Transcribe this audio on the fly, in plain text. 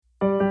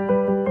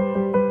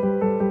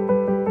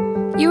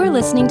You are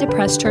listening to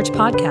Press Church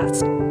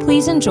Podcast.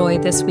 Please enjoy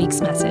this week's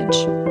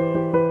message.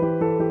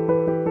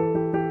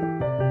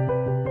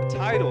 The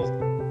title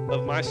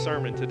of my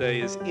sermon today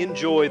is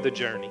Enjoy the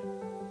Journey.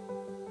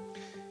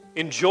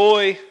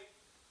 Enjoy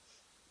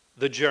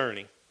the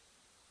journey.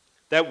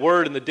 That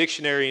word in the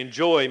dictionary,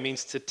 enjoy,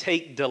 means to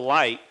take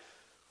delight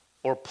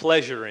or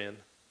pleasure in.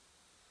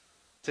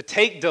 To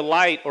take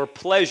delight or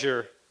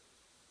pleasure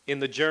in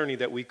the journey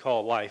that we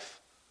call life.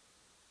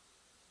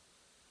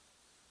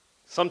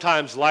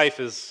 Sometimes life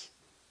is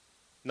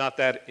not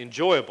that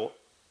enjoyable.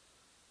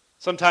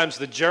 Sometimes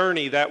the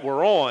journey that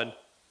we're on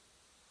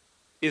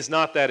is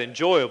not that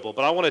enjoyable.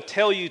 But I want to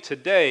tell you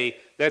today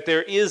that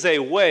there is a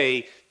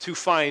way to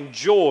find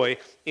joy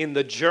in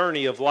the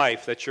journey of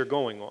life that you're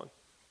going on.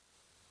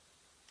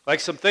 Like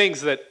some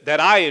things that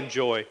I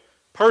enjoy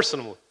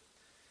personally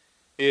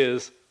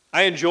is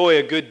I enjoy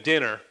a good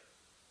dinner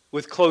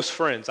with close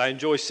friends. I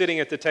enjoy sitting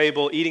at the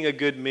table, eating a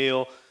good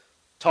meal,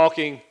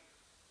 talking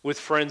with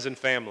friends and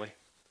family.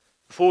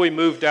 Before we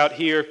moved out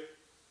here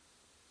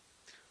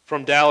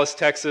from Dallas,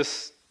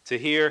 Texas to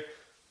here,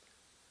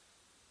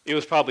 it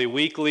was probably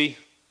weekly,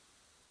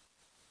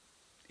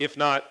 if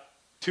not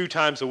 2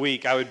 times a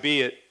week, I would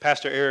be at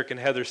Pastor Eric and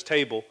Heather's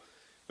table,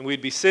 and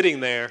we'd be sitting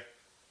there.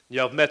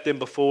 Y'all have met them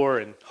before,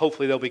 and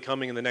hopefully they'll be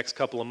coming in the next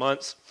couple of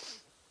months.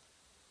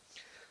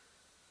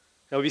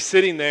 I'll be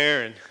sitting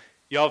there, and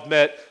y'all have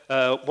met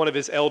one of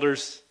his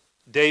elders,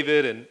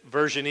 David and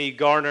Virginie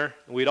Garner.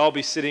 And we'd all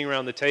be sitting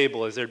around the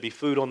table as there'd be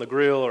food on the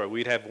grill, or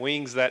we'd have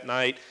wings that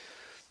night.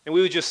 And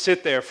we would just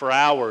sit there for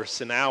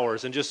hours and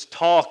hours and just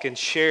talk and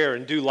share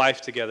and do life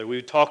together. We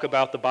would talk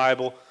about the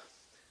Bible.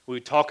 We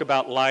would talk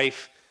about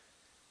life.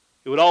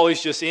 It would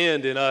always just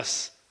end in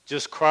us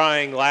just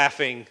crying,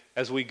 laughing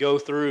as we go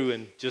through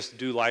and just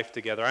do life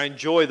together. I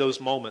enjoy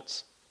those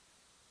moments.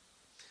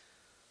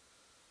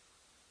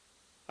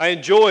 I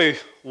enjoy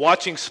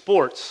watching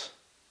sports.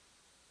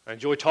 I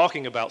enjoy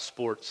talking about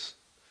sports.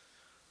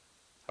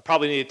 I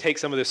probably need to take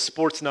some of this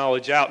sports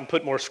knowledge out and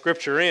put more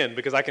scripture in,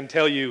 because I can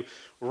tell you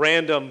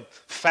random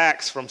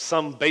facts from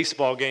some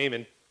baseball game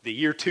in the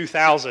year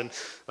 2000. And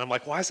I'm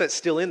like, why is that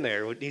still in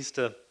there? It needs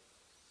to.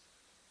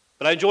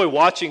 But I enjoy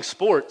watching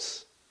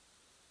sports.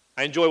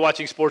 I enjoy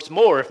watching sports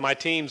more if my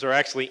teams are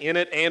actually in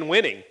it and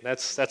winning.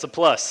 That's a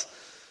plus.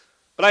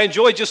 But I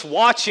enjoy just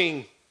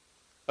watching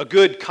a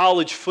good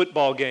college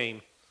football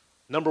game.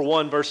 Number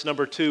 1 versus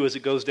number 2 as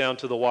it goes down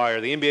to the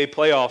wire. The NBA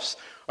playoffs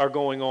are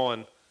going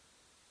on.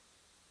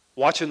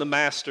 Watching the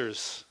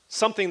Masters.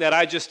 Something that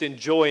I just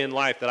enjoy in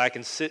life that I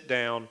can sit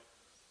down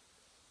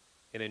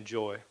and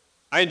enjoy.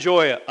 I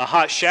enjoy a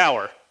hot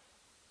shower.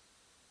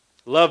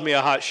 Love me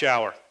a hot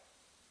shower.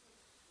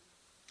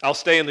 I'll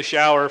stay in the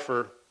shower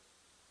for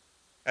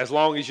as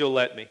long as you'll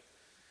let me.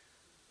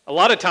 A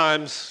lot of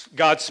times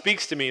God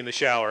speaks to me in the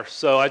shower,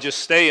 so I just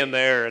stay in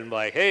there and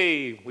like,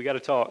 hey, we got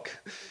to talk.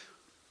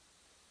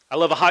 I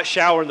love a hot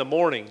shower in the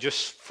morning,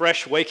 just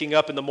fresh waking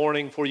up in the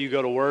morning before you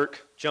go to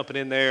work, jumping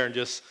in there and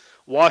just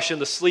washing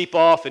the sleep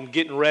off and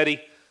getting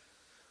ready.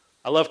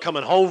 I love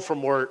coming home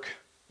from work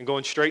and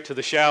going straight to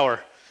the shower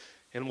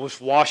and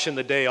just washing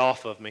the day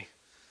off of me.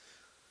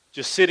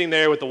 Just sitting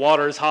there with the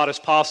water as hot as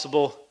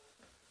possible,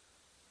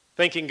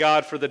 thanking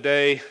God for the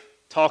day,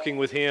 talking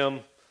with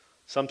Him,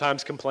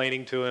 sometimes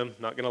complaining to Him,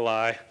 not going to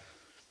lie.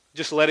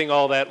 Just letting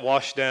all that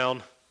wash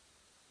down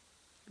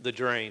the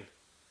drain.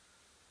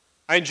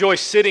 I enjoy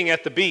sitting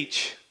at the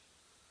beach.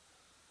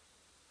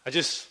 I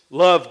just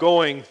love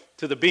going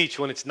to the beach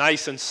when it's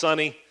nice and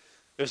sunny.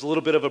 There's a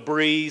little bit of a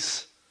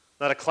breeze,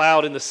 not a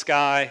cloud in the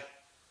sky.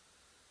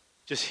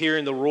 Just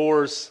hearing the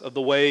roars of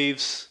the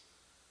waves,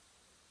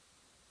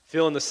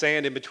 feeling the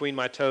sand in between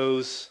my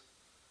toes,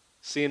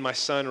 seeing my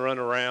son run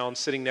around,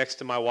 sitting next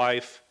to my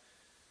wife,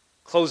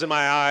 closing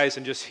my eyes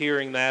and just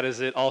hearing that as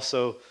it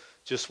also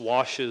just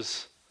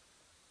washes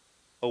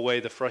away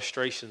the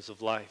frustrations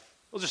of life.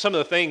 Those are some of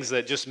the things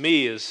that just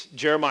me as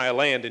Jeremiah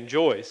Land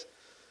enjoys.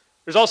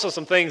 There's also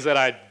some things that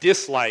I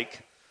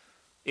dislike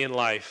in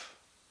life.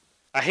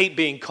 I hate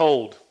being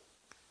cold.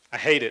 I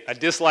hate it. I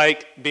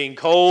dislike being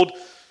cold.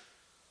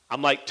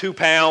 I'm like 2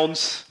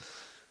 pounds.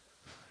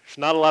 There's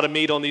not a lot of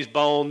meat on these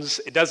bones.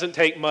 It doesn't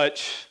take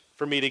much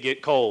for me to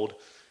get cold.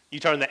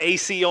 You turn the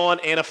AC on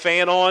and a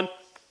fan on,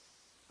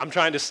 I'm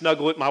trying to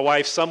snuggle with my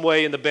wife some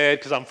way in the bed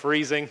because I'm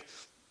freezing.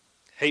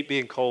 Hate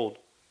being cold.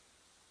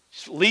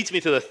 Which leads me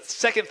to the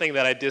second thing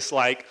that I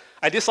dislike.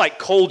 I dislike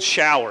cold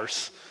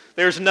showers.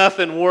 There's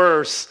nothing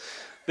worse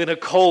than a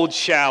cold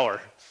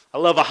shower. I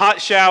love a hot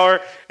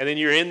shower, and then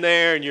you're in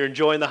there and you're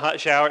enjoying the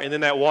hot shower, and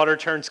then that water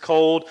turns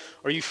cold,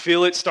 or you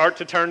feel it start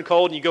to turn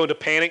cold, and you go into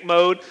panic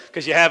mode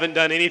because you haven't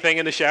done anything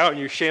in the shower, and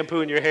you're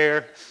shampooing your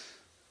hair.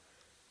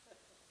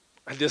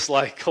 I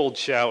dislike cold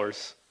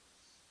showers.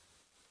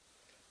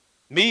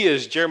 Me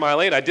as Jeremiah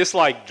Lane, I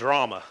dislike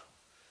drama.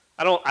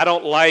 I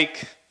don't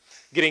like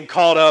getting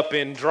caught up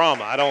in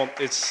drama.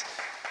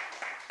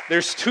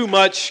 There's too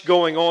much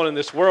going on in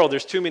this world.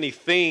 There's too many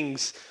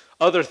things,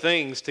 other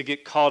things to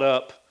get caught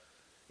up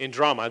in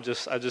drama. I'm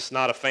just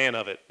not a fan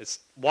of it. It's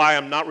why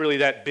I'm not really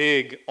that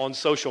big on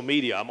social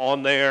media. I'm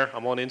on there.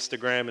 I'm on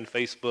Instagram and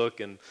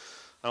Facebook, and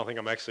I don't think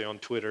I'm actually on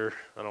Twitter.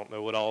 I don't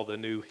know what all the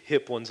new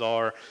hip ones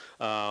are.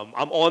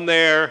 I'm on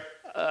there.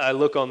 I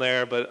look on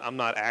there, but I'm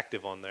not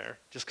active on there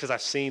just because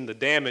I've seen the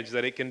damage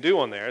that it can do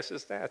on there. It's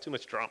just too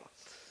much drama.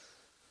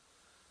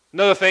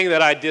 Another thing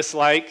that I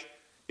dislike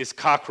is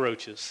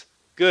cockroaches.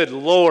 Good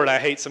Lord, I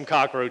hate some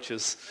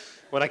cockroaches.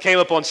 When I came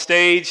up on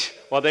stage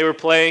while they were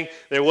playing,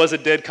 there was a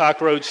dead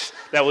cockroach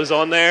that was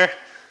on there.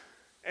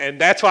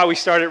 And that's why we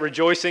started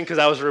rejoicing, because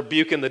I was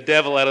rebuking the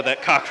devil out of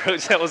that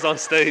cockroach that was on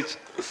stage.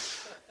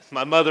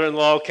 My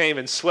mother-in-law came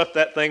and swept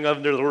that thing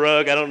under the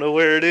rug. I don't know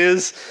where it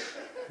is,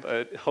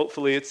 but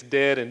hopefully it's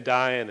dead and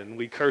dying, and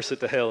we curse it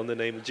to hell in the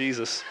name of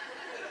Jesus.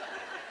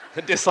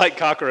 I dislike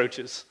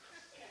cockroaches.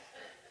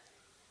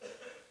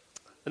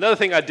 Another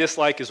thing I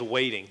dislike is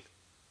waiting.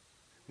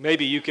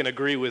 Maybe you can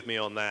agree with me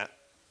on that.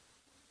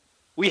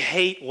 We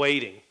hate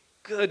waiting.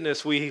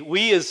 Goodness,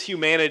 we as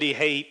humanity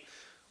hate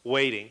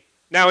waiting.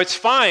 Now, it's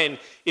fine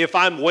if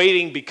I'm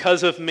waiting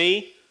because of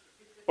me,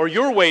 or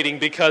you're waiting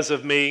because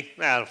of me.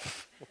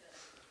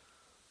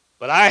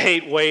 But I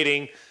hate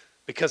waiting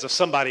because of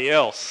somebody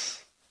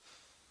else.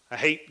 I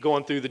hate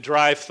going through the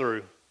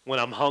drive-thru when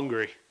I'm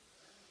hungry.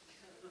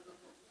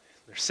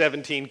 There's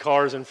 17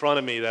 cars in front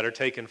of me that are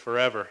taking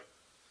forever.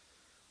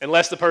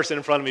 Unless the person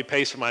in front of me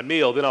pays for my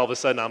meal, then all of a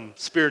sudden I'm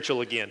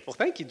spiritual again. Well,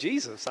 thank you,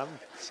 Jesus. I'm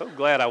so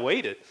glad I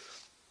waited.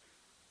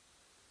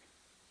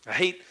 I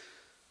hate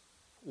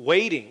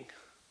waiting.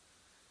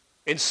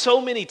 And so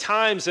many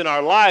times in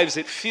our lives,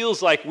 it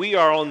feels like we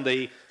are on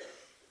the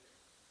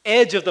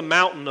edge of the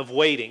mountain of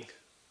waiting.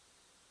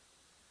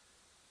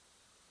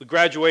 We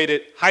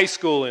graduated high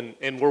school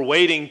and we're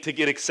waiting to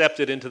get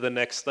accepted into the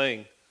next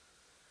thing.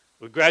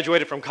 We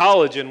graduated from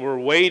college and we're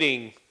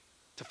waiting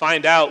to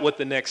find out what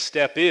the next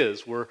step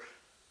is. We're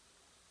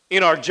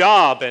in our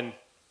job and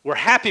we're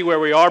happy where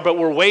we are, but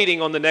we're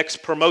waiting on the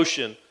next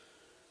promotion.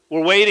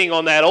 We're waiting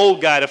on that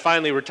old guy to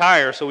finally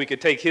retire so we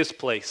could take his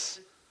place.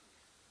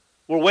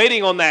 We're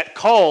waiting on that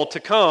call to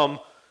come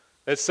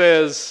that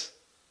says,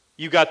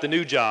 you got the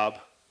new job.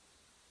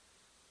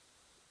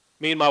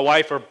 Me and my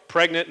wife are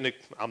pregnant, and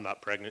I'm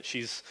not pregnant.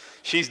 She's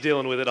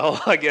dealing with it all,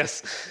 I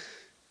guess.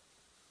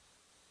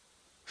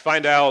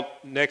 Find out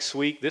this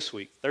week,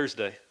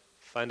 Thursday.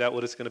 Find out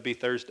what it's going to be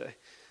Thursday.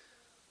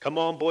 Come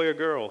on, boy or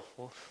girl.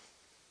 Well,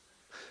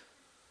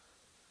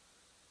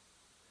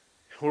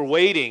 we're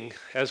waiting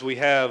as we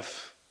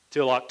have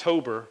till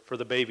October for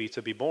the baby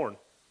to be born.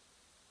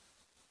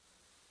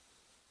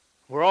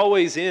 We're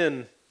always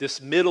in this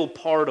middle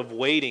part of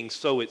waiting,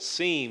 so it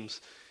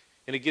seems,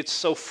 and it gets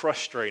so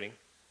frustrating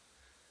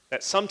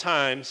that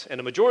sometimes,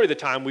 and a majority of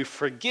the time, we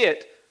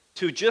forget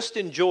to just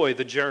enjoy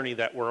the journey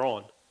that we're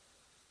on. It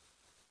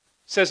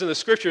says in the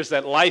scriptures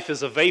that life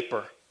is a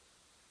vapor.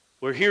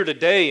 We're here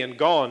today and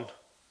gone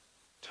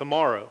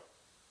tomorrow.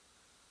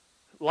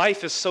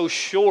 Life is so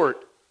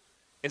short,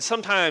 and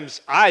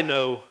sometimes I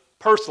know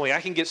personally I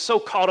can get so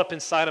caught up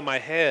inside of my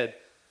head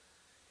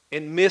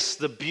and miss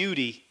the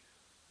beauty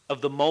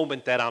of the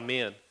moment that I'm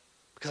in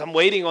because I'm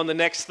waiting on the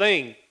next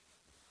thing,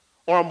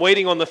 or I'm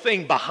waiting on the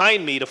thing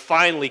behind me to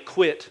finally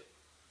quit,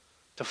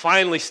 to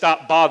finally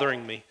stop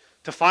bothering me,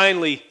 to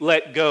finally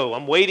let go.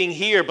 I'm waiting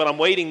here, but I'm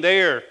waiting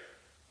there.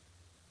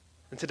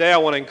 And today I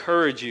want to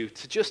encourage you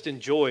to just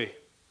enjoy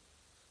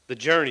the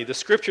journey. The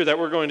scripture that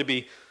we're going to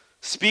be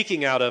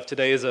speaking out of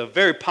today is a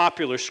very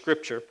popular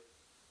scripture,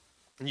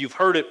 and you've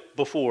heard it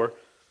before.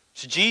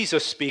 It's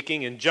Jesus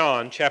speaking in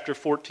John chapter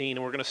 14,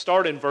 and we're going to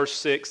start in verse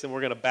 6, and we're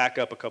going to back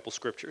up a couple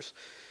scriptures.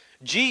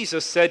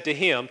 Jesus said to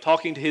him,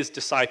 talking to his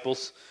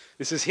disciples,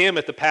 this is him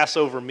at the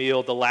Passover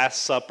meal, the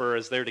Last Supper,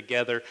 as they're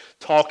together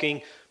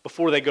talking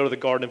before they go to the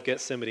Garden of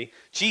Gethsemane.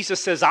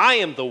 Jesus says, I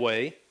am the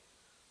way,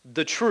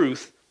 the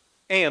truth,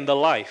 and the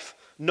life.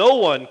 No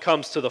one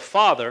comes to the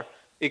Father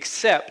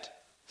except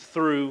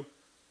through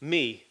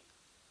me.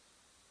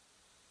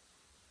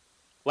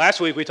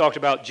 Last week we talked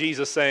about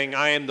Jesus saying,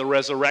 I am the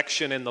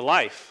resurrection and the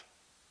life.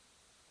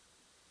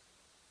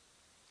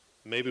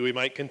 Maybe we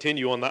might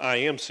continue on the I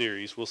Am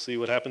series. We'll see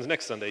what happens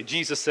next Sunday.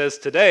 Jesus says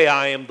today,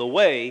 I am the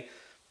way,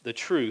 the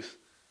truth,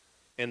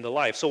 and the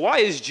life. So why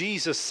is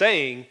Jesus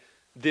saying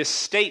this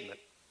statement?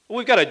 Well,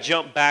 we've got to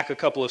jump back a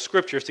couple of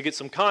scriptures to get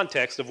some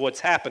context of what's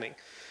happening.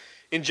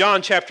 In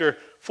John chapter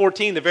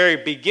 14, the very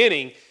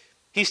beginning,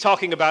 he's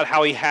talking about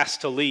how he has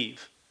to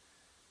leave.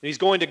 And he's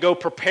going to go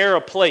prepare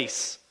a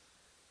place.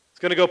 He's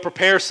going to go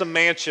prepare some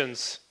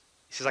mansions.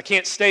 He says, I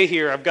can't stay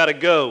here. I've got to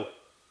go.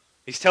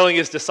 He's telling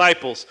his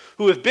disciples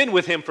who have been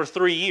with him for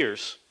 3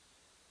 years.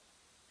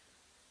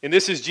 And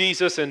this is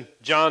Jesus in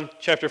John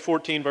chapter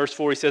 14, verse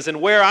 4. He says,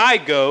 and where I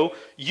go,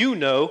 you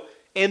know,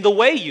 and the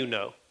way you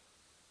know.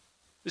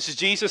 This is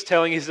Jesus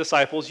telling his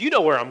disciples, you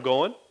know where I'm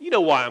going. You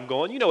know why I'm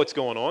going. You know what's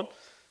going on.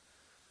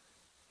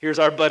 Here's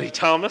our buddy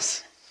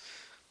Thomas.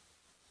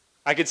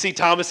 I could see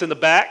Thomas in the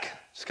back,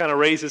 just kind of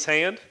raise his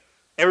hand.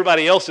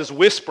 Everybody else is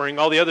whispering.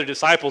 All the other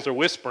disciples are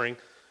whispering.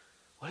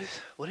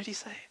 What did he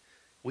say?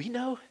 We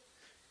know?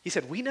 He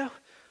said, we know?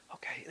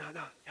 Okay,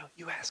 no,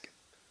 you ask him.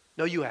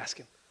 No, you ask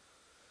him.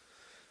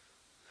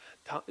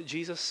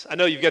 Jesus, I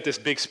know you've got this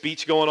big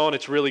speech going on.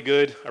 It's really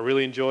good. I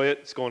really enjoy it.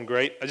 It's going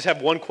great. I just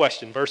have one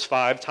question. Verse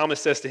 5,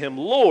 Thomas says to him,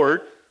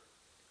 Lord,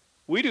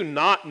 we do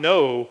not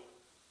know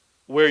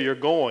where you're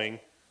going,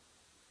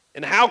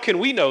 and how can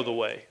we know the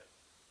way?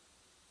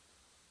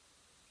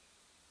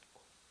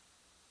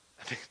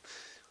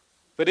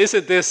 But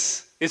isn't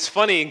this, it's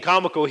funny and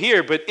comical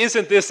here, but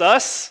isn't this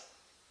us?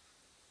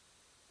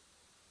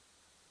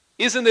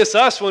 Isn't this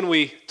us when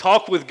we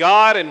talk with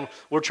God and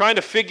we're trying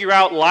to figure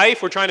out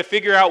life, we're trying to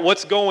figure out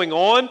what's going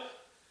on?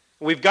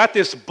 We've got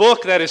this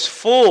book that is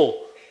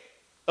full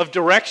of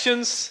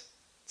directions.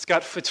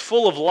 It's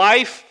full of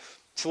life.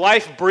 It's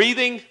life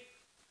breathing.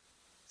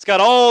 It's got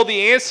all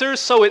the answers,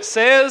 so it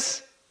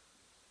says.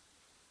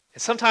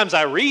 And sometimes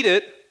I read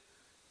it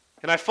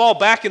and I fall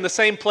back in the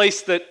same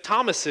place that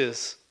Thomas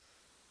is.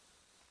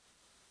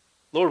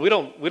 Lord, we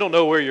don't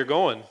know where you're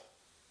going.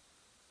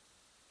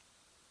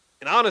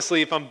 And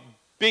honestly, if I'm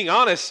being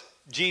honest,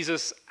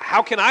 Jesus,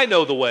 how can I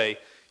know the way?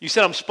 You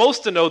said I'm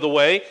supposed to know the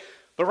way,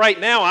 but right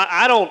now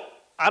I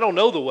don't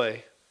know the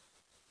way.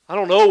 I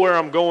don't know where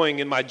I'm going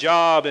in my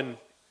job, and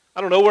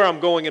I don't know where I'm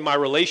going in my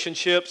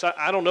relationships.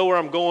 I don't know where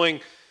I'm going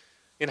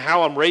in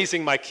how I'm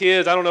raising my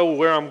kids. I don't know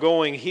where I'm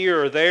going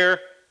here or there.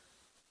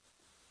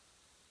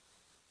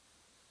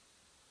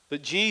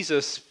 But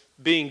Jesus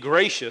being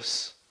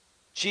gracious,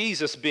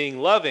 Jesus being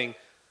loving,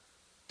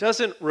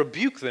 doesn't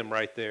rebuke them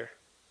right there.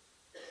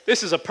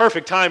 This is a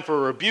perfect time for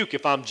a rebuke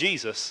if I'm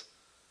Jesus.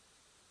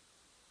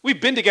 We've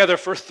been together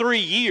for 3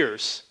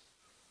 years.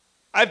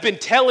 I've been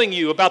telling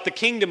you about the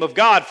kingdom of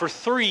God for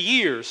 3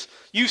 years.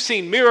 You've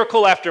seen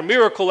miracle after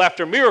miracle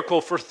after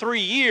miracle for 3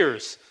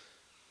 years.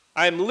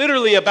 I am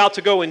literally about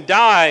to go and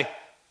die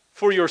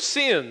for your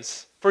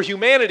sins, for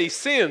humanity's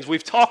sins.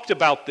 We've talked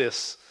about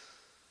this.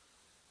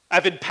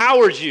 I've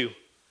empowered you.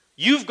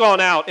 You've gone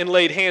out and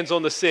laid hands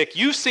on the sick.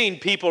 You've seen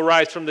people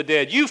rise from the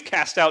dead. You've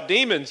cast out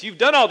demons. You've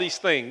done all these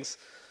things.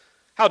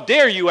 How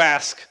dare you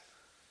ask?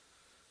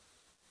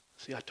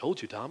 See, I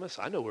told you, Thomas.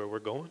 I know where we're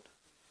going.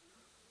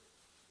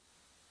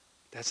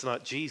 That's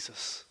not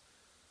Jesus.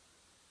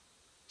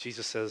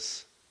 Jesus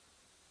says,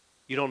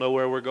 you don't know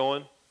where we're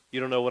going? You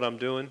don't know what I'm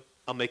doing?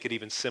 I'll make it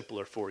even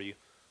simpler for you.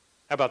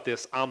 How about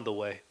this? I'm the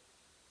way.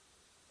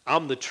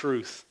 I'm the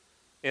truth,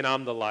 and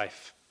I'm the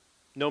life.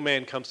 No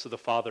man comes to the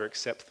Father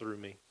except through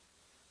me.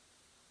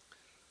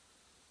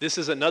 This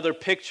is another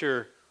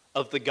picture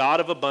of the God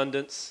of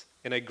abundance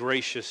and a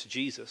gracious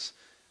Jesus.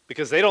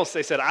 Because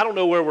they said, I don't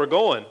know where we're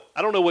going.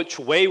 I don't know which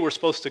way we're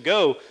supposed to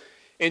go.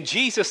 And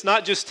Jesus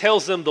not just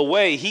tells them the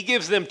way, he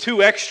gives them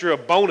 2 extra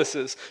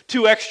bonuses,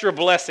 2 extra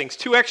blessings,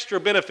 2 extra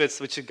benefits,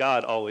 which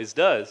God always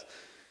does.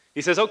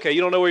 He says, okay,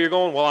 you don't know where you're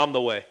going? Well, I'm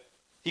the way.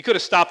 He could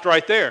have stopped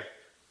right there,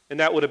 and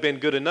that would have been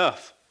good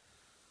enough.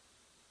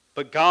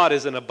 But God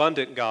is an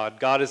abundant God.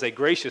 God is a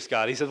gracious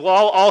God. He says, well,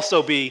 I'll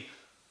also be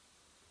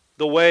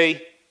the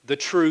way, the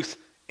truth,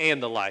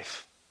 and the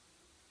life.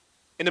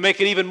 And to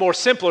make it even more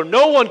simpler,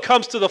 no one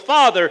comes to the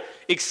Father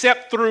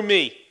except through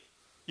me.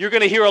 You're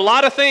going to hear a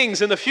lot of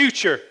things in the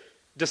future,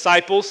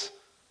 disciples.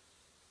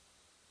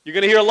 You're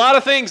going to hear a lot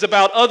of things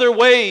about other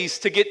ways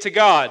to get to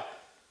God.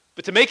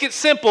 But to make it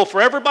simple for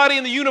everybody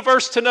in the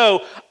universe to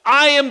know,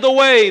 I am the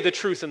way, the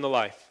truth, and the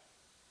life.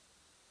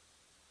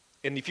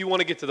 And if you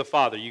want to get to the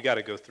Father, you got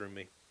to go through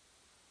me.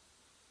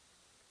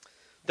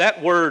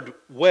 That word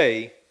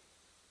way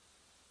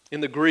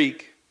in the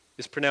Greek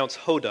is pronounced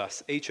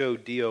hodos,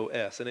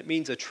 H-O-D-O-S, and it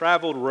means a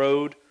traveled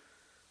road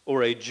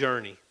or a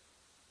journey.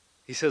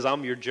 He says,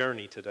 I'm your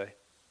journey today.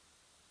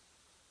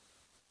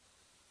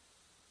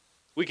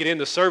 We could end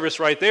the service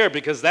right there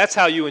because that's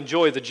how you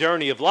enjoy the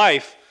journey of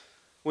life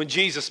when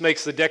Jesus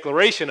makes the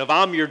declaration of,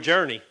 I'm your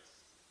journey.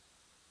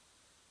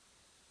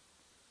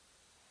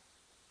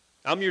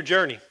 I'm your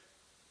journey.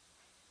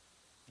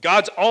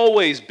 God's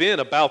always been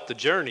about the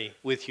journey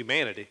with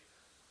humanity.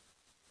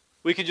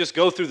 We could just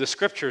go through the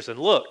scriptures and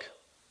look.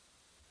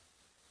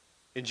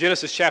 In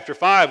Genesis chapter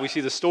 5, we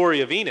see the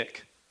story of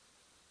Enoch.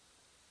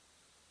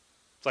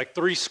 It's like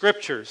 3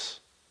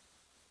 scriptures.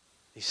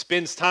 He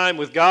spends time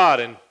with God,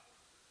 and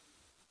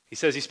he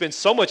says he spends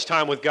so much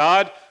time with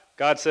God,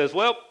 God says,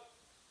 well,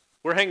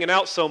 we're hanging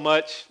out so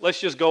much, let's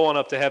just go on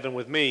up to heaven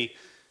with me,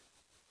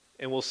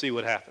 and we'll see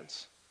what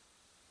happens.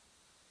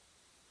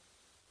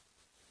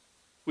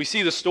 We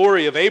see the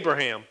story of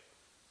Abraham,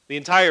 the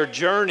entire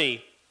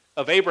journey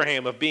of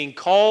Abraham, of being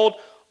called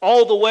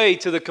all the way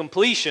to the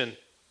completion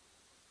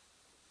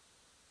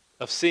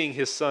of seeing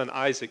his son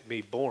Isaac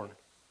be born.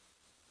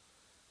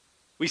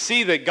 We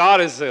see that God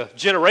is a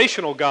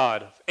generational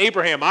God of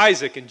Abraham,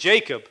 Isaac, and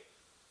Jacob.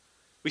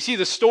 We see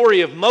the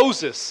story of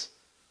Moses.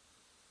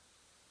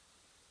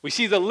 We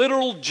see the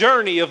literal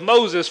journey of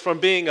Moses from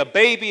being a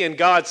baby and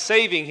God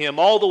saving him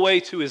all the way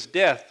to his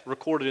death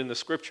recorded in the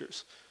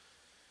scriptures.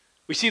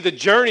 We see the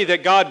journey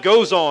that God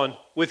goes on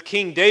with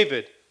King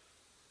David.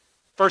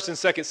 1 and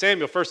 2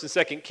 Samuel, 1 and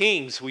 2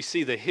 Kings, we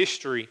see the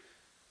history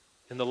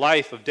and the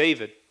life of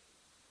David.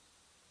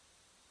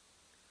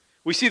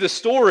 We see the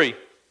story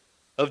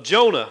of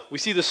Jonah. We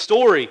see the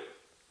story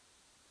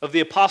of the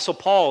Apostle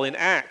Paul in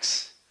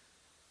Acts.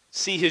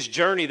 See his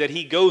journey that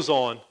he goes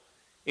on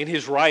in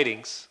his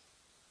writings.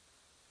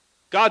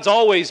 God's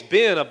always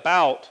been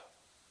about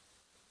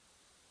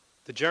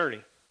the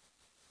journey.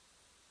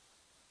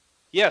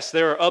 Yes,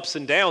 there are ups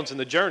and downs in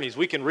the journeys.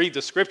 We can read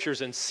the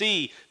scriptures and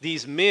see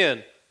these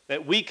men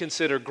that we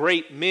consider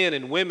great men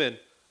and women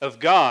of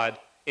God,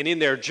 and in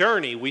their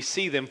journey we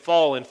see them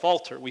fall and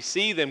falter. We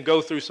see them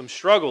go through some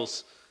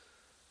struggles,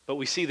 but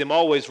we see them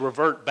always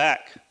revert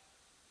back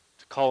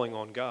to calling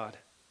on God.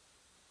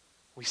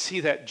 We see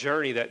that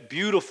journey, that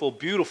beautiful,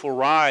 beautiful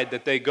ride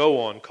that they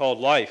go on called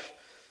life.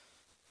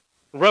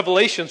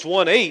 Revelations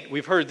 1:8,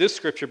 we've heard this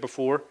scripture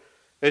before,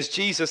 as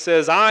Jesus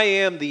says, I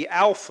am the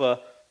Alpha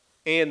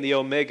and the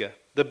Omega,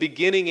 the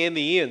beginning and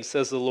the end,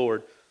 says the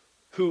Lord,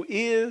 who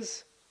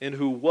is and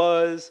who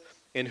was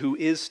and who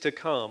is to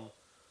come,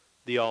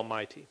 the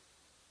Almighty.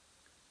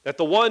 That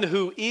the one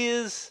who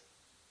is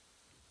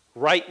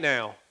right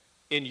now,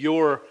 in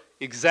your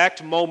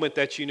exact moment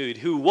that you need,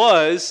 who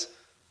was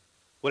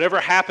whatever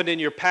happened in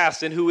your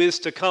past and who is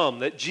to come,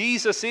 that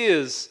Jesus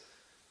is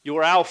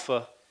your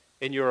Alpha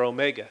and your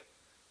Omega.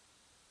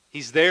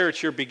 He's there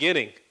at your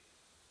beginning.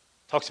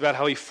 Talks about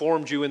how he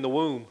formed you in the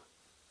womb.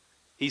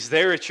 He's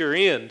there at your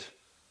end.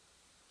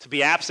 To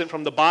be absent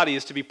from the body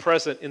is to be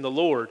present in the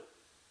Lord.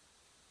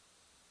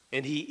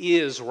 And he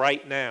is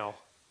right now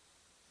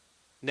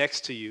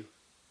next to you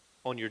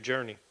on your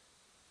journey.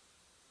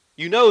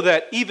 You know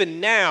that even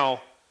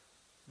now,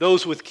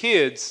 those with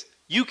kids,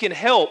 you can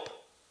help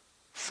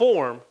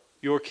form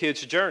your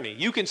kid's journey.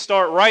 You can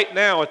start right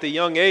now at the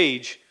young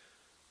age.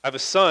 I have a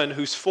son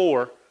who's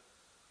 4.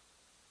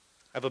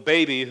 I have a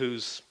baby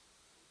who's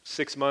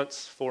 6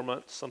 months, 4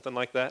 months, something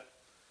like that.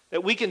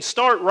 That we can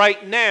start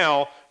right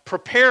now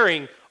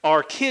preparing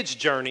our kids'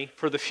 journey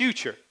for the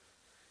future.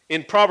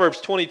 In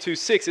Proverbs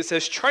 22:6, it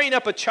says, train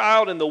up a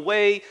child in the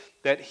way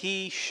that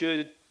he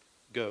should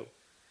go.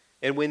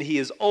 And when he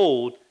is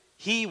old,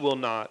 he will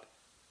not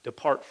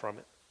depart from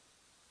it.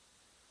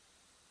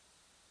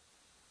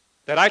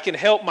 That I can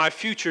help my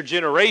future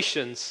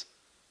generations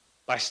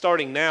by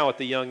starting now at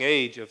the young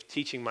age of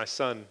teaching my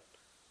son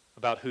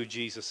about who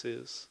Jesus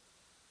is.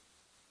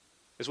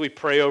 As we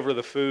pray over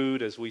the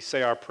food, as we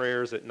say our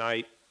prayers at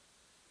night,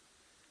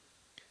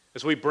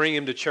 as we bring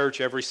him to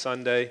church every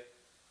Sunday,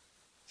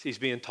 he's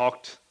being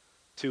talked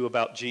to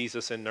about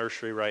Jesus in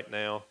nursery right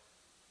now.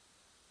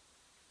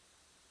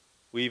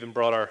 We even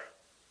brought our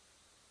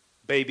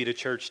baby to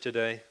church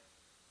today.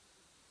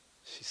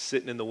 She's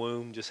sitting in the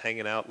womb, just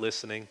hanging out,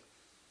 listening.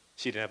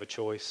 She didn't have a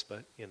choice,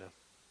 but you know.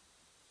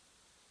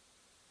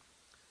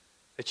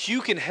 That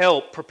you can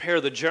help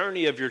prepare the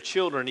journey of your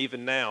children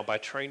even now by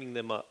training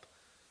them up.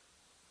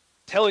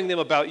 Telling them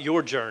about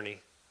your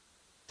journey.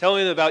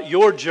 Telling them about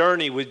your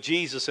journey with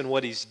Jesus and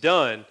what he's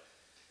done.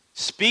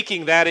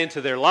 Speaking that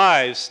into their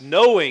lives,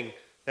 knowing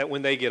that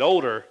when they get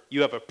older,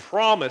 you have a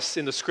promise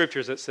in the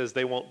scriptures that says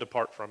they won't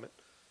depart from it.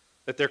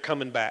 That they're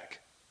coming back.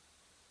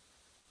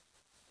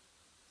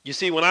 You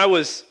see, when I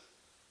was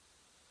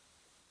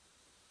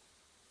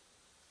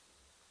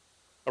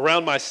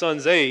around my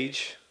son's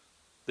age,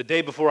 the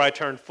day before I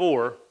turned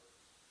 4,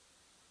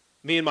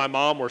 me and my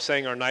mom were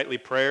saying our nightly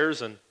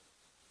prayers, and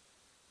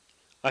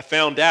I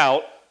found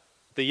out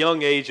at the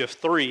young age of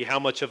 3 how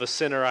much of a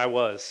sinner I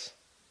was.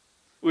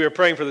 We were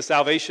praying for the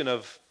salvation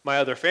of my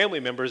other family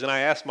members, and I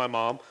asked my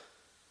mom,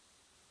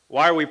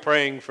 why are we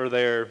praying for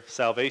their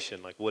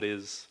salvation? Like, what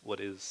is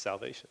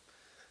salvation?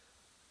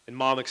 And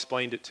Mom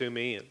explained it to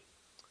me, and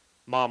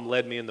Mom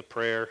led me in the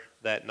prayer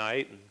that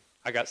night, and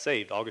I got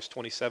saved August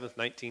 27th,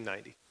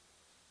 1990.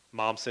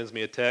 Mom sends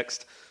me a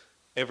text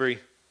every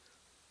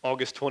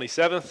August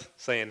 27th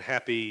saying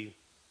happy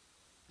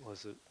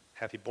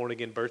born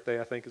again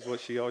birthday, I think is what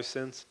she always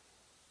sends.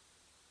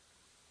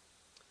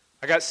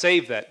 I got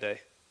saved that day.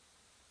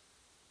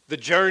 The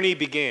journey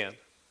began.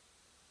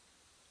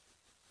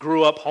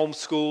 Grew up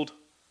homeschooled,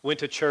 went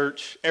to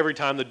church. Every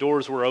time the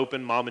doors were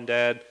open, Mom and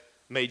Dad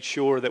made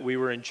sure that we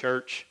were in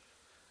church.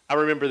 I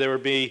remember there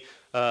would be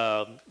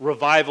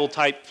revival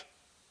type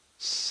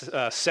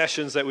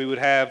sessions that we would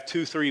have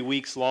 2-3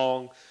 weeks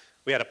long.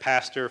 We had a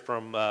pastor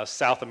from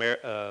South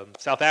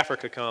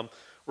Africa come,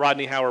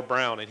 Rodney Howard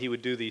Brown, and he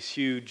would do these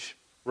huge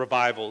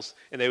revivals,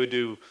 and they would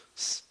do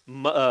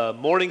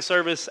morning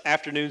service,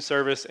 afternoon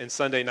service, and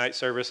Sunday night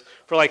service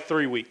for like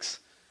 3 weeks.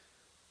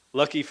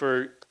 Lucky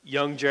for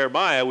young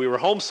Jeremiah, we were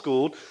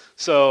homeschooled,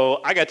 so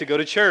I got to go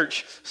to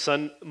church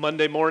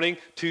Monday morning,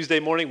 Tuesday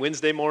morning,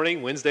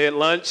 Wednesday at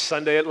lunch,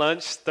 Sunday at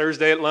lunch,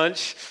 Thursday at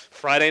lunch,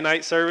 Friday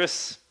night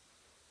service.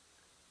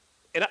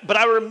 But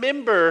I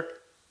remember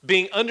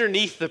being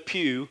underneath the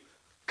pew,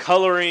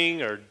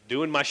 coloring or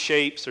doing my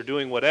shapes or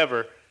doing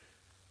whatever,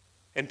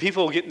 and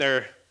people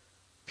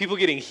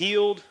getting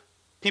healed,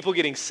 people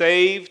getting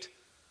saved,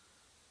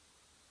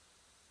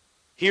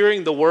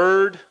 hearing the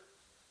word,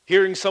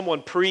 hearing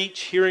someone preach,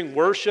 hearing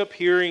worship,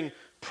 hearing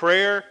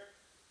prayer.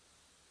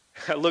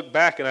 I look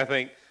back and I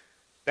think,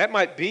 that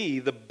might be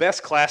the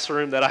best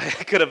classroom that I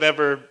could have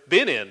ever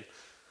been in.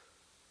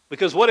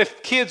 Because what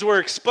if kids were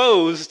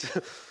exposed?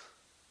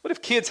 What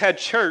if kids had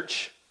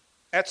church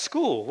at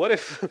school? What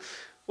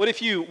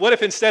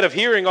if instead of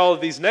hearing all of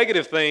these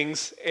negative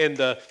things and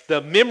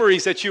the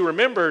memories that you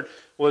remembered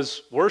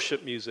was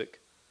worship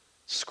music,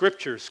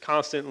 scriptures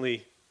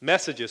constantly,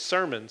 messages,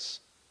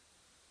 sermons?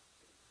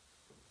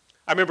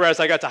 I remember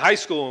as I got to high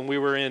school and we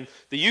were in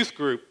the youth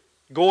group,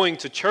 going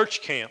to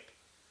church camp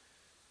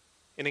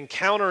and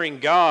encountering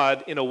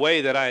God in a way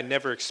that I had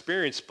never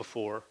experienced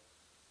before.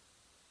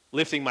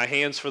 Lifting my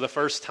hands for the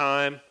first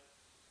time.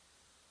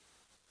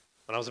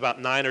 When I was about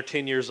 9 or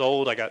 10 years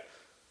old, I got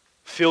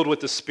filled with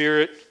the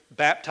Spirit,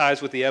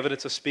 baptized with the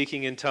evidence of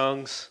speaking in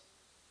tongues.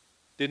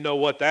 Didn't know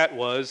what that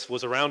was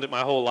around it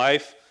my whole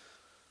life.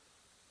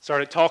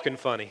 Started talking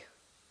funny.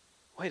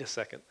 Wait a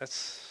second,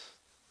 that's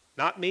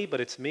not me, but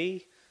it's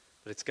me,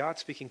 but it's God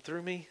speaking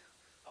through me.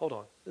 Hold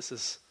on, I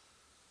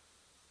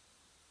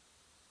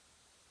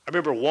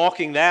remember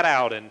walking that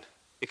out and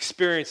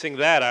experiencing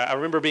that. I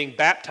remember being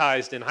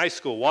baptized in high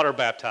school, water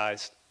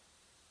baptized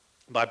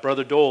by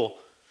Brother Dole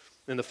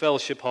in the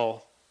fellowship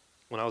hall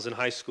when I was in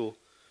high school.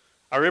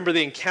 I remember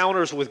the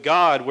encounters with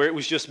God where it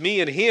was just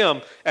me and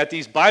him at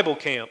these Bible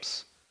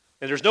camps.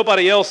 And there's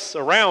nobody else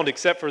around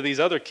except for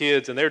these other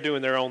kids, and they're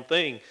doing their own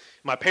thing.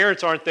 My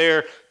parents aren't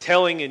there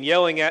telling and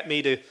yelling at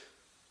me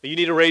you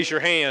need to raise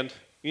your hand,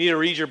 you need to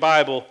read your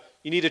Bible,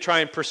 you need to try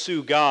and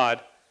pursue God.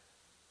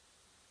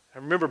 I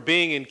remember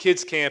being in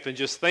kids camp and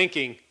just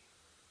thinking,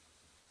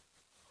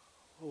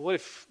 what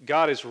if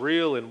God is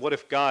real, and what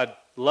if God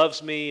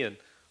loves me, and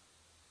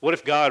what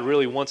if God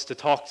really wants to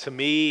talk to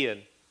me,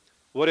 and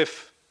what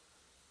if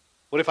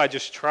I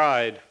just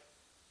tried?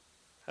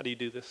 How do you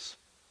do this?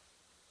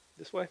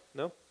 This way?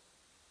 No?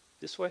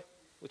 This way?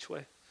 Which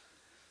way?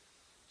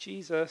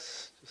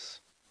 Jesus.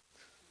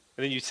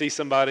 And then you see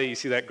somebody, you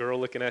see that girl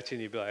looking at you,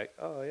 and you'd be like,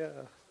 oh yeah,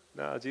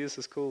 no, Jesus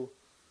is cool.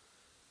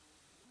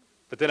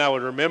 But then I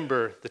would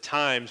remember the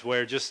times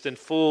where just in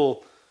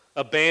full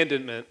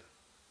abandonment,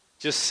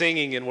 just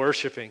singing and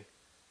worshiping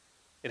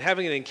and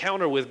having an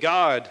encounter with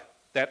God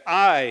that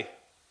I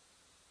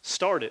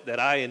started, that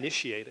I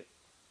initiated.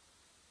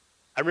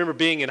 I remember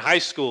being in high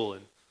school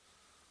and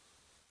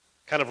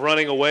kind of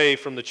running away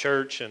from the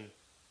church, and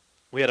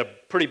we had a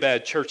pretty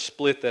bad church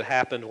split that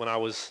happened when I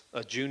was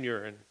a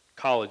junior in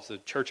college, the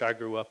church I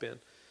grew up in.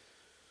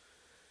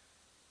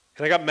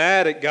 And I got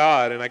mad at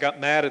God, and I got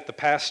mad at the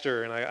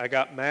pastor, and I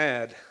got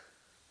mad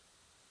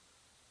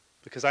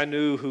because I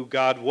knew who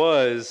God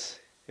was,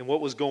 and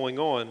what was going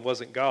on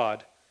wasn't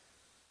God.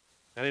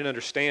 I didn't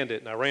understand it,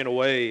 and I ran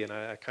away, and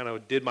I kind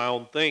of did my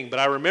own thing. But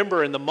I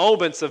remember in the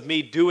moments of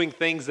me doing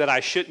things that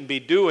I shouldn't be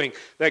doing,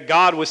 that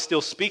God was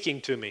still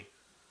speaking to me.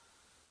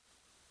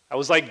 I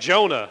was like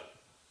Jonah,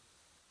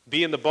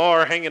 be in the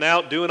bar, hanging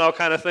out, doing all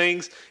kind of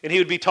things, and he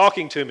would be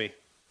talking to me.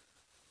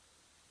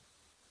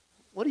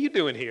 What are you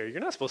doing here? You're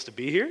not supposed to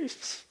be here. You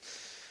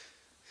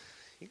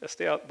got to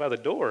stay out by the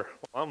door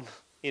while I'm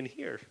in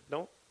here.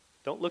 Don't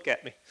look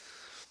at me.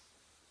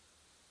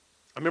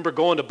 I remember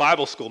going to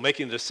Bible school,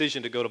 making the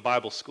decision to go to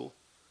Bible school.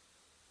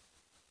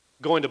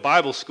 Going to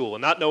Bible school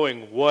and not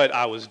knowing what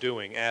I was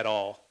doing at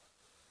all.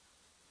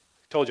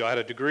 I told you I had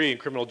a degree in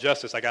criminal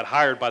justice. I got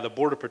hired by the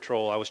Border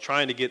Patrol. I was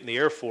trying to get in the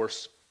Air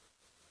Force.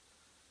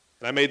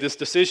 And I made this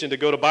decision to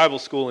go to Bible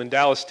school in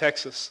Dallas,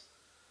 Texas.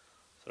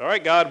 I said, all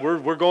right, God,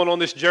 we're going on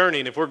this journey,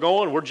 and if we're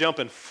going, we're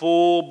jumping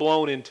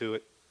full-blown into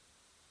it.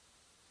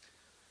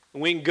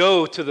 And we can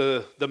go to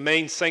the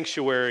main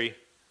sanctuary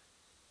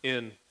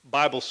in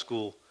Bible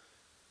school,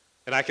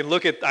 and I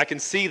can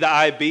see the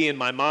IB in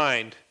my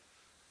mind,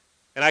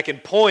 and I can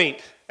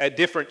point at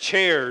different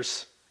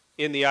chairs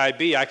in the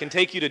IB. I can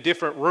take you to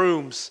different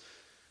rooms,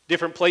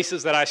 different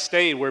places that I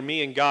stayed where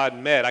me and God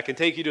met. I can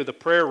take you to the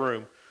prayer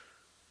room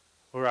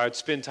where I would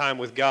spend time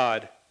with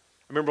God. I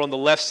remember on the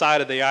left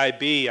side of the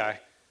IB, I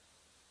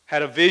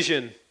had a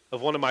vision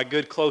of one of my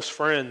good close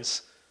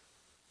friends,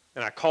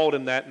 and I called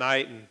him that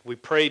night, and we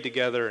prayed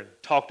together and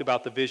talked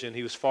about the vision.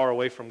 He was far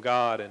away from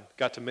God and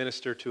got to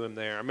minister to him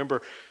there. I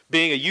remember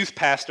being a youth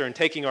pastor and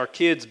taking our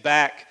kids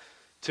back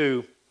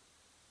to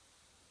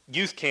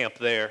youth camp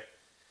there.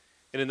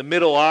 And in the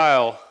middle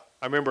aisle,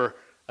 I remember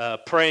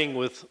praying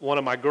with one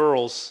of my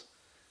girls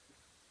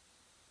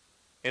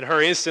and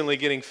her instantly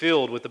getting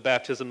filled with the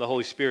baptism of the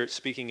Holy Spirit,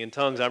 speaking in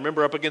tongues. I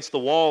remember up against the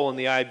wall in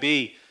the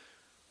IB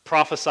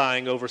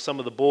prophesying over some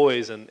of the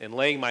boys and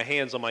laying my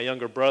hands on my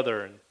younger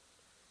brother, and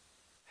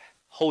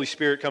Holy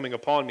Spirit coming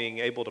upon me and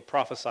able to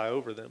prophesy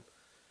over them.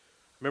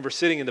 I remember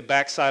sitting in the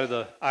backside of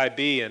the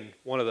IB, and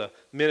one of the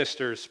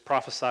ministers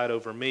prophesied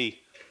over me.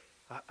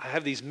 I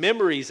have these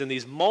memories and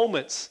these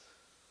moments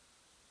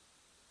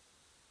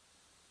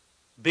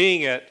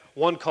being at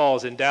one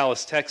cause in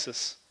Dallas,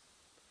 Texas,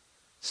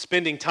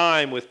 spending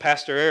time with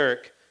Pastor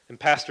Eric and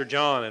Pastor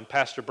John and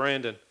Pastor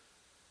Brandon,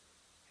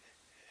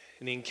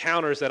 and the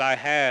encounters that I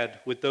had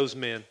with those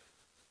men,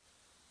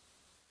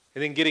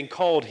 and then getting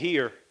called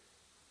here,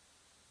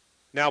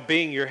 now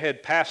being your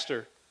head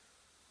pastor,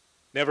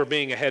 never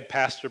being a head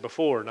pastor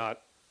before, not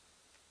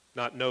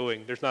not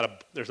knowing. There's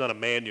not a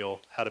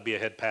manual how to be a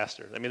head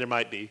pastor. I mean, there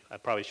might be. I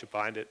probably should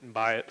find it and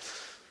buy it.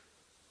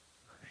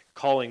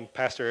 Calling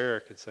Pastor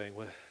Eric and saying,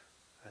 well,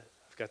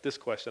 I've got this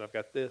question, I've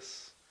got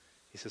this.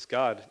 He says,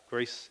 God,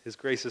 His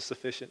grace is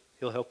sufficient.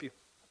 He'll help you.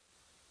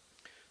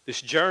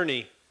 This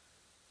journey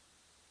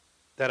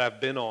that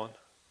I've been on.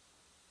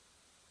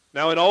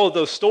 Now, in all of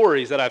those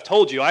stories that I've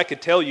told you, I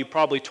could tell you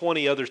probably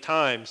 20 other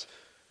times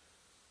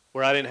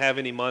where I didn't have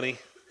any money,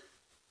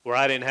 where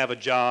I didn't have a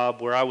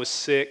job, where I was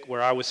sick,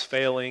 where I was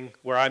failing,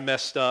 where I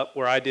messed up,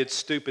 where I did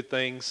stupid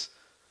things.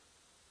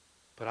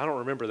 But I don't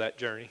remember that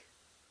journey.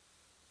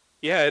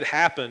 Yeah, it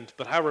happened,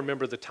 but I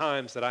remember the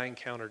times that I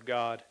encountered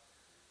God.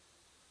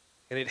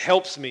 And it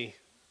helps me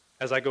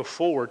as I go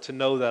forward to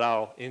know that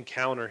I'll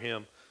encounter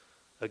Him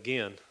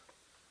again.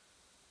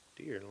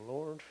 Dear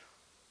Lord.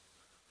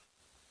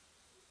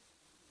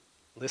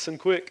 Listen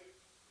quick.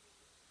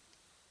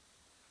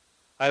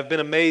 I have been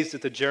amazed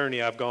at the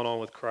journey I've gone on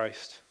with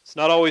Christ. It's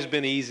not always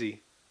been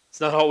easy.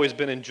 It's not always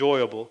been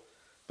enjoyable,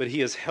 but He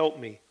has helped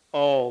me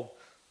all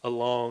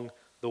along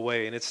the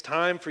way. And it's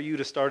time for you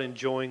to start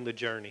enjoying the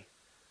journey.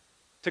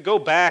 To go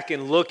back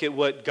and look at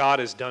what God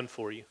has done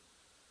for you.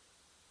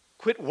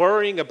 Quit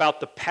worrying about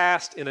the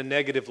past in a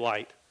negative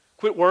light.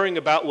 Quit worrying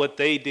about what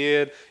they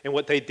did and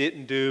what they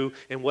didn't do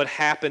and what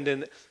happened.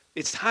 And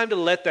it's time to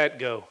let that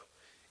go.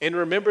 And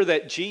remember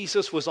that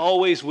Jesus was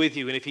always with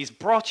you. And if He's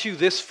brought you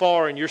this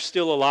far and you're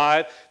still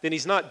alive, then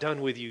He's not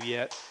done with you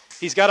yet.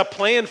 He's got a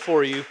plan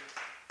for you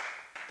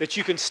that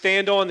you can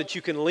stand on, that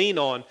you can lean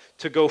on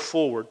to go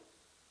forward.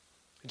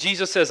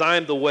 Jesus says, I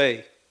am the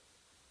way.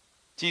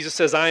 Jesus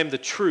says, I am the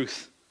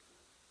truth.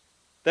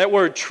 That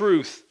word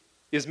truth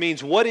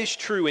means what is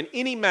true in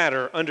any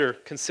matter under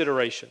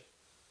consideration.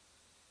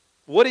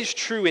 What is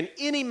true in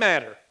any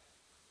matter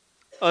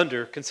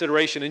under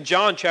consideration. In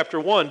John chapter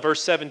 1,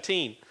 verse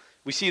 17,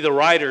 we see the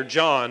writer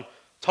John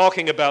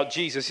talking about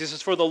Jesus. He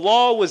says, for the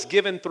law was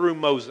given through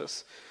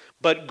Moses,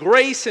 but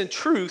grace and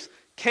truth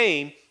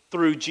came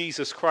through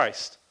Jesus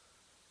Christ.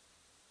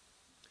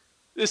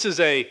 This is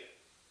a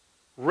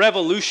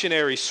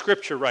revolutionary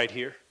scripture right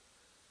here.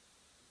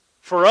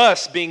 For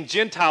us, being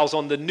Gentiles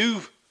on the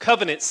new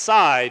covenant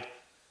side,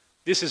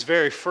 this is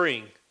very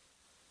freeing.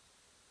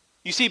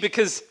 You see,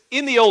 because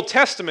in the Old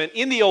Testament,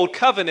 in the Old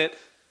Covenant,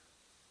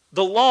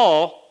 the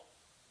law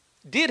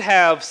did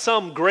have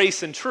some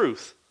grace and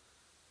truth.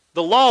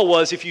 The law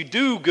was, if you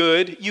do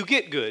good, you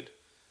get good.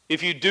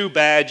 If you do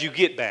bad, you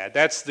get bad.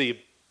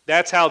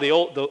 That's how the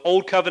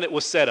old covenant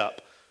was set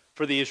up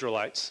for the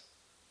Israelites.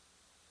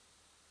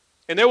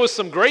 And there was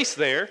some grace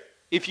there.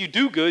 If you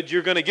do good,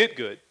 you're going to get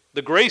good.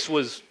 The grace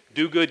was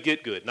do good,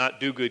 get good, not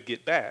do good,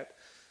 get bad.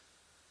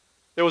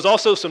 There was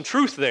also some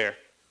truth there.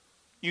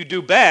 You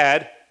do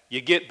bad, you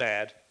get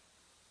bad.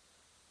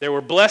 There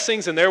were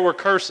blessings and there were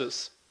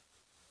curses.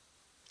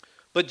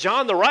 But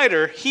John the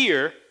writer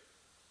here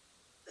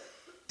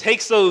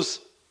takes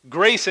those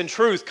grace and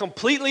truth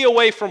completely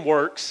away from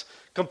works,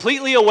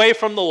 completely away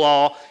from the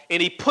law,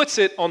 and he puts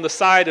it on the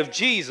side of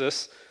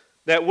Jesus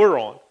that we're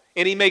on.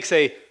 And he makes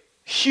a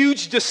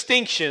huge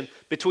distinction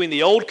between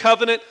the old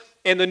covenant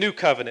and the new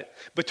covenant,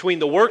 between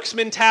the works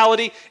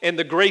mentality and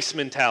the grace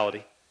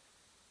mentality.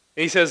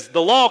 And he says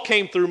the law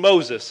came through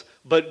Moses,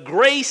 but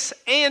grace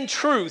and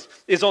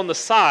truth is on the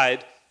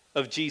side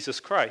of Jesus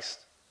Christ.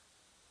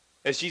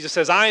 As Jesus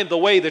says, I am the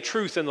way, the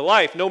truth, and the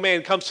life. No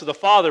man comes to the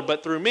Father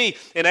but through me.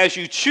 And as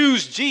you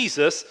choose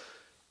Jesus,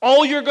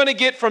 all you're going to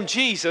get from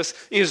Jesus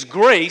is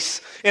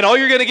grace, and all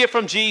you're going to get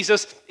from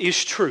Jesus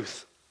is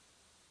truth.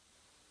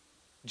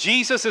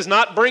 Jesus is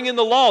not bringing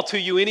the law to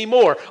you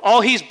anymore.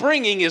 All He's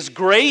bringing is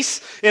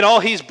grace, and all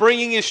He's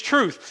bringing is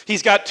truth.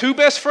 He's got two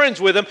best friends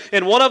with Him,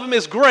 and one of them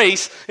is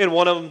grace, and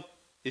one of them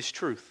is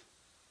truth.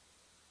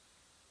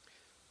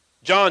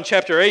 John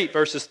chapter 8,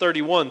 verses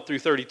 31 through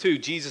 32,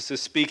 Jesus is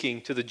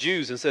speaking to the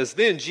Jews and says,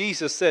 then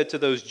Jesus said to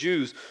those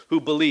Jews who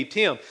believed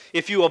Him,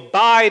 if you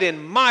abide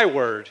in my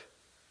word,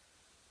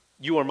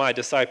 you are my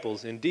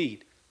disciples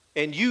indeed,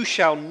 and you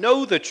shall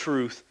know the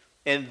truth,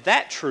 and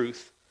that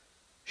truth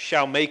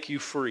shall make you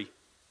free.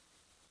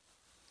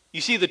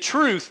 You see, the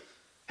truth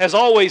has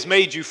always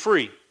made you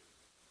free.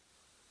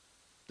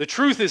 The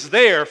truth is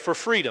there for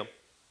freedom.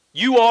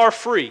 You are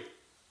free.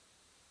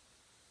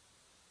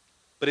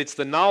 But it's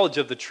the knowledge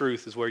of the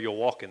truth is where you'll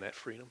walk in that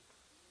freedom.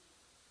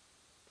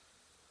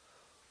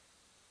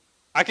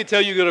 I could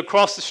tell you go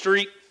across the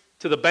street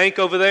to the bank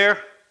over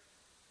there.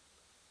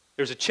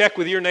 There's a check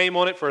with your name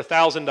on it for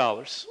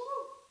 $1,000.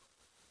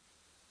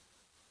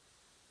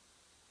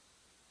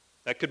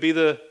 That could be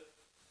the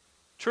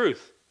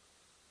truth.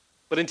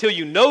 But until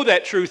you know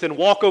that truth and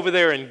walk over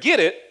there and get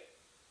it,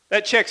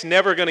 that check's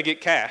never going to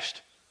get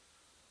cashed.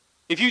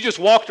 If you just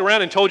walked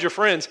around and told your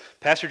friends,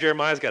 Pastor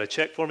Jeremiah's got a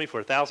check for me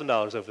for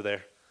 $1,000 over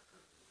there.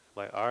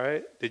 Like, all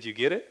right, did you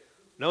get it?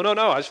 No.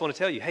 I just want to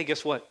tell you, hey,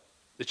 guess what?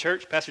 The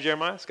church, Pastor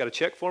Jeremiah's got a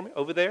check for me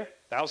over there,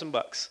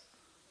 $1,000.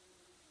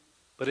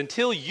 But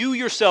until you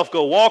yourself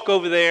go walk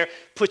over there,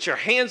 put your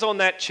hands on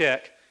that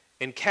check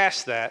and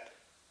cash that,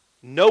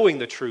 knowing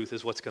the truth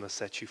is what's going to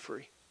set you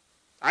free.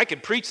 I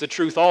can preach the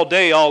truth all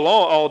day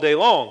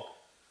long.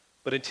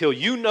 But until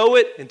you know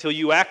it, until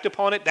you act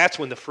upon it, that's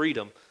when the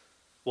freedom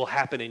will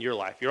happen in your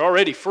life. You're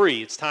already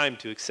free. It's time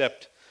to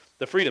accept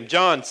the freedom.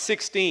 John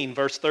 16,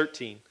 verse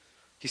 13.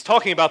 He's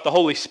talking about the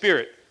Holy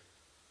Spirit.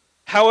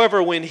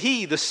 However, when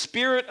He, the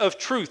Spirit of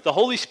truth, the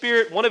Holy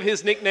Spirit, one of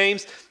His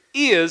nicknames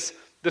is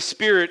the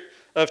Spirit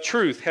of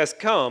truth, has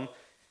come,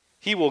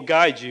 He will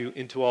guide you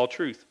into all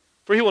truth.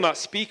 For He will not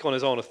speak on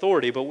His own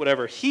authority, but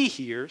whatever He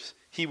hears,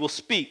 He will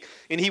speak,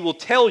 and He will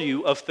tell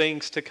you of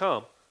things to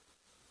come.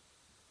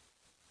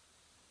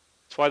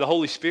 That's why the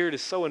Holy Spirit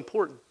is so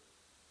important.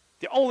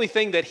 The only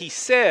thing that He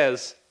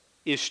says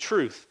is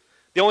truth.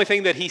 The only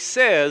thing that He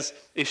says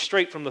is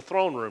straight from the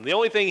throne room. The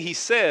only thing He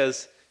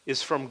says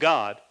is from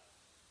God.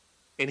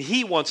 And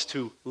He wants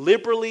to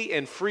liberally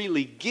and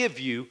freely give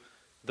you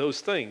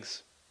those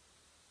things.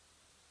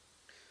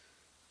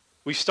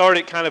 We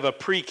started kind of a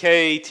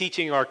pre-K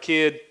teaching our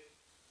kid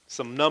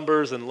some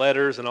numbers and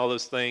letters and all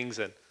those things.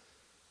 And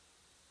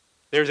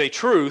there's a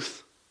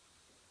truth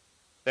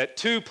that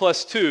 2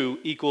 plus 2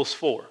 equals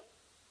 4.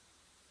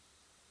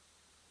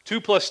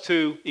 2 plus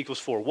 2 equals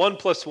 4. 1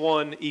 plus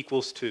 1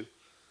 equals 2.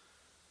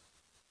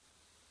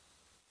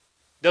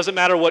 Doesn't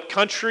matter what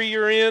country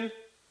you're in.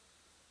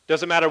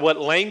 Doesn't matter what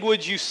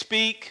language you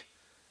speak.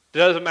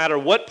 Doesn't matter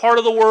what part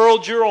of the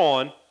world you're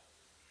on.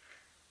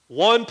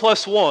 1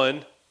 plus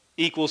 1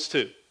 equals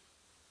 2.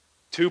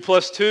 2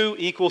 plus 2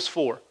 equals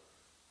 4.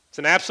 It's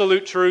an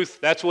absolute truth.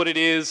 That's what it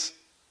is.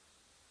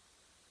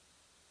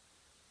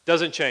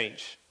 Doesn't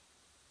change.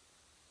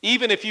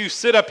 Even if you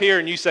sit up here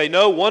and you say,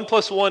 no, 1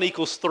 plus 1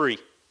 equals 3.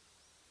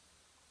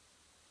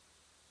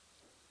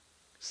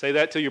 Say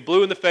that till you're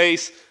blue in the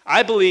face.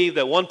 I believe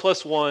that 1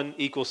 plus 1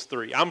 equals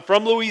 3. I'm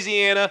from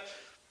Louisiana.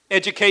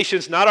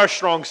 Education's not our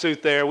strong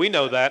suit there. We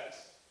know that.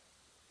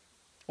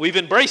 We've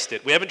embraced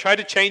it. We haven't tried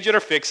to change it or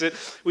fix it.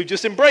 We've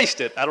just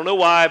embraced it. I don't know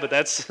why, but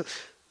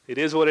it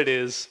is what it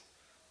is.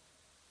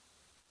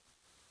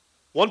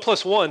 1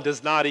 plus 1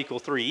 does not equal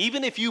 3.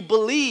 Even if you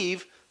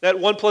believe that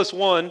 1 plus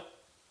 1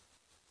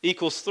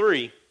 equals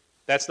 3,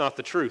 that's not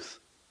the truth.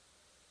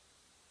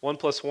 1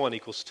 plus 1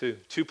 equals 2.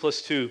 2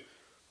 plus 2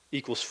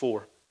 equals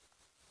 4.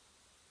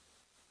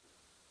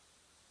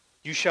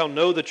 You shall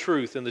know the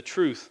truth, and the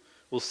truth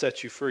will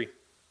set you free.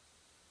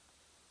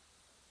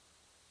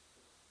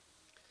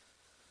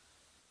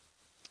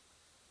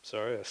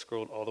 Sorry, I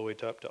scrolled all the way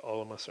up to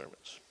all of my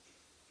sermons.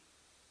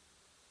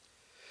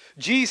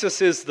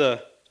 Jesus is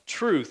the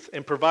truth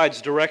and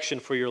provides direction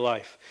for your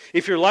life.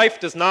 If your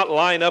life does not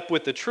line up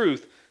with the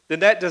truth,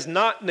 then that does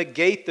not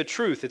negate the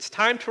truth. It's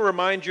time to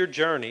remind your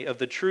journey of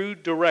the true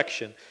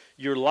direction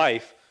your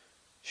life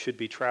should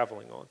be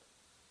traveling on.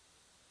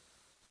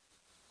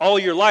 All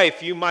your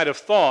life, you might have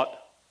thought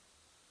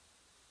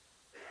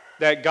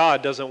that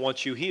God doesn't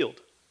want you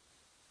healed.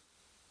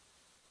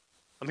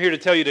 I'm here to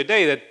tell you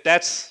today that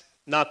that's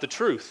not the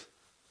truth.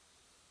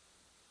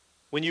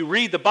 When you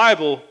read the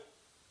Bible,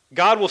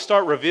 God will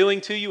start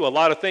revealing to you a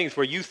lot of things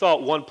where you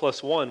thought 1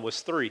 plus 1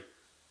 was 3.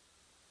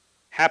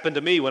 Happened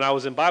to me when I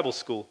was in Bible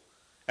school.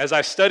 As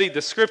I studied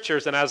the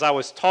scriptures and as I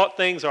was taught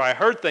things or I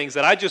heard things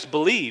that I just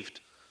believed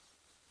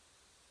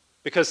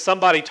because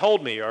somebody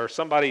told me or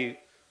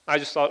I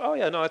just thought, oh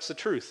yeah, no, that's the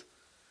truth.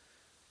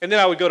 And then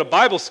I would go to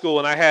Bible school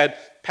and I had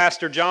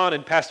Pastor John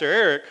and Pastor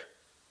Eric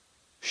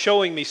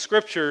showing me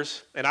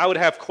scriptures, and I would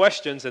have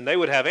questions and they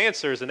would have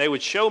answers, and they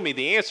would show me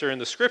the answer in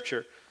the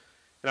scripture.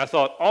 And I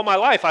thought, all my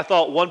life, I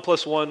thought 1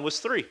 plus 1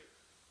 was 3.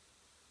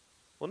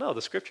 Well, no,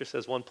 the scripture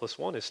says 1 plus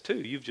 1 is 2.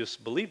 You've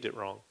just believed it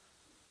wrong.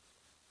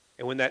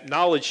 And when that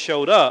knowledge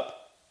showed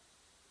up,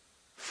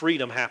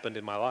 freedom happened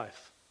in my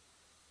life.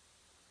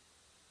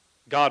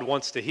 God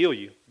wants to heal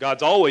you.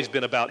 God's always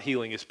been about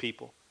healing His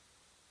people.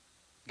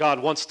 God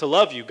wants to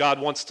love you. God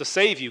wants to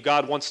save you.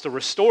 God wants to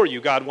restore you.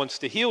 God wants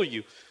to heal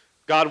you.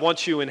 God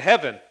wants you in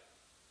heaven.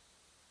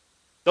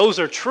 Those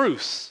are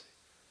truths.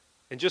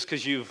 And just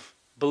because you've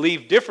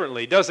believed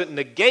differently doesn't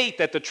negate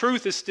that the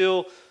truth is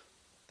still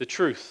the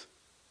truth.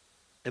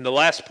 And the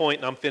last point,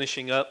 and I'm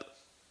finishing up,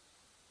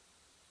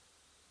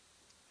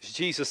 is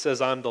Jesus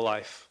says, I'm the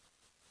life.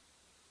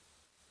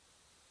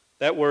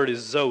 That word is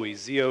Zoe,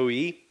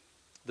 Z-O-E,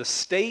 the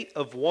state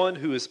of one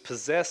who is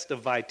possessed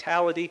of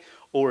vitality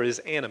or is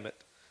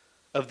animate,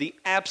 of the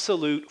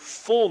absolute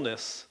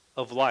fullness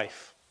of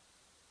life.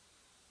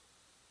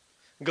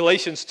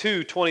 Galatians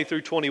 2:20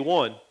 through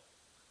 21.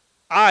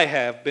 I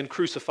have been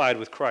crucified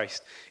with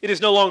Christ. It is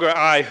no longer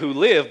I who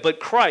live, but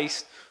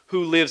Christ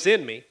who lives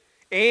in me.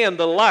 And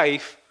the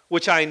life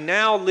which I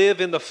now live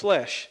in the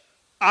flesh,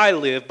 I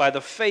live by the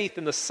faith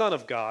in the Son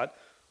of God,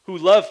 who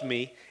loved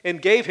me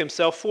and gave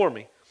Himself for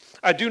me.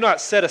 I do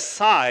not set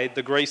aside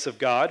the grace of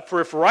God,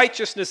 for if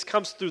righteousness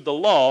comes through the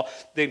law,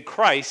 then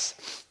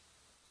Christ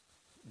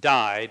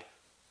died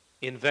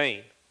in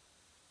vain.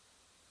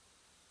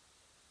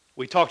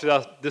 We talked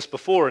about this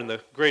before in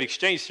the Great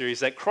Exchange series,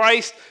 that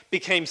Christ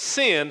became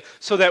sin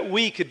so that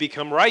we could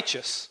become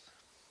righteous.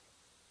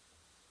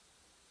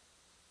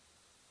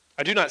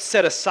 I do not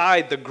set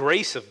aside the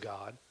grace of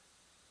God.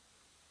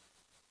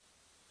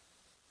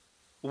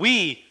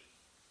 We,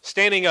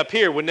 standing up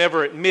here, would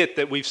never admit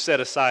that we've set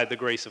aside the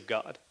grace of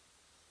God.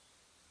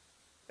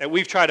 That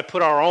we've tried to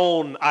put our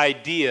own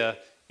idea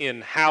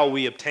in how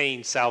we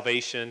obtain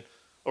salvation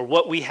or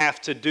what we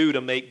have to do to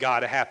make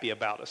God happy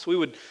about us. We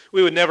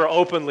would never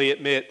openly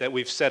admit that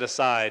we've set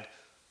aside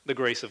the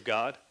grace of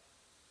God.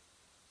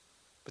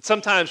 But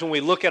sometimes when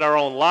we look at our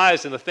own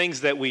lives and the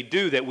things that we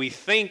do that we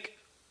think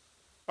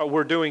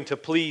we're doing to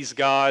please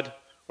God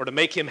or to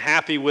make Him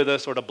happy with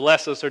us or to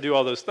bless us or do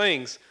all those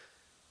things,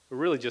 we're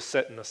really just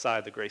setting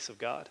aside the grace of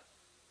God.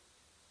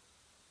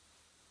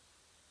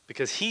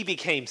 Because He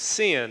became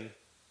sin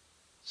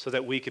so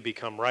that we could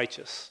become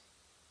righteous.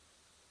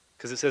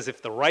 Because it says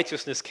if the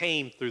righteousness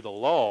came through the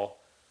law,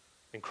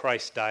 then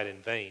Christ died in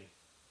vain.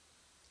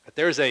 That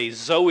there's a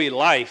Zoe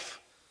life,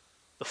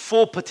 the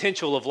full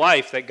potential of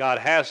life that God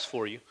has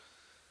for you.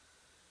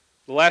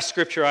 The last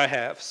scripture I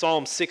have,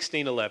 Psalm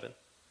 16:11.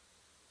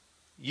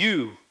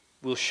 You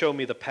will show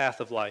me the path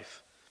of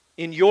life.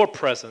 In your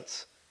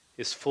presence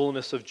is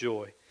fullness of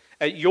joy.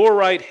 At your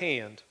right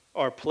hand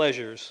are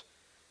pleasures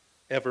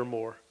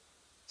evermore.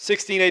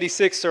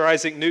 1686, Sir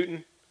Isaac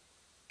Newton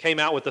came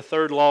out with the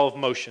third law of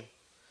motion.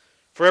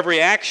 For every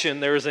action,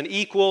 there is an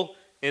equal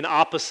and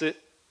opposite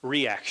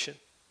reaction.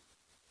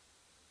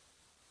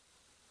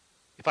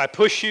 If I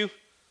push you,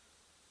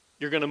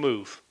 you're going to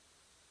move.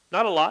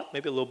 Not a lot,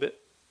 maybe a little bit.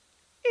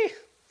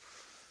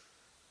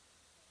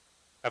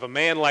 Have a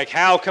man like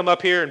Hal come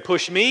up here and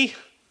push me,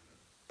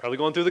 probably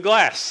going through the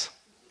glass.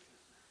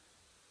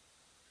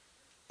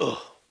 Ugh.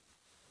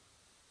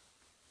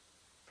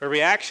 For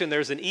every action,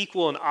 there's an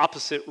equal and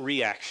opposite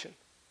reaction.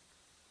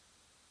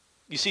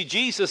 You see,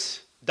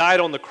 Jesus died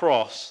on the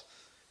cross,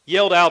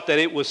 yelled out that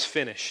it was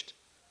finished.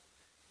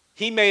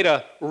 He made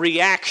a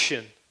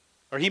reaction,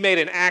 or He made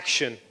an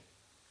action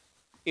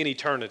in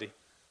eternity.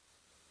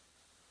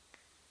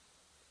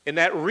 And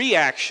that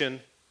reaction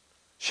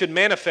should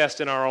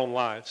manifest in our own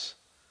lives.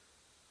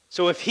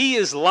 So if He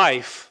is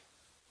life,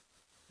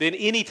 then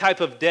any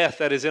type of death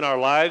that is in our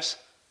lives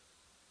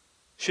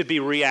should be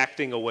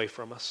reacting away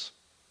from us.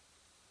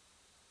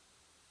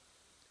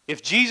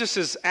 If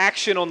Jesus'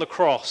 action on the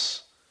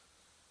cross,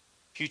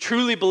 if you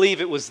truly believe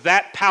it was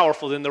that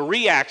powerful, then the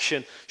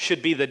reaction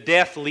should be the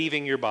death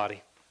leaving your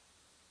body.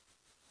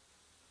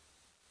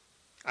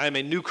 I am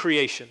a new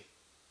creation.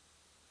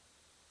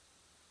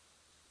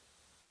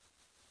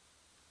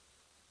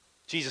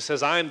 Jesus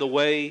says, I am the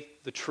way,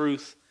 the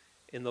truth,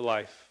 and the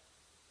life.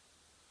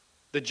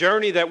 The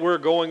journey that we're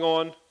going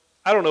on,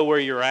 I don't know where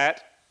you're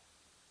at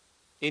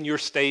in your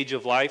stage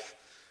of life.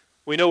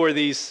 We know where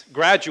these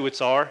graduates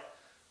are.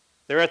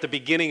 They're at the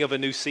beginning of a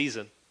new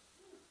season.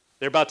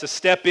 They're about to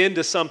step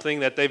into something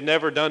that they've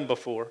never done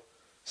before.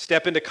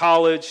 Step into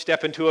college,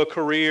 step into a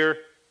career,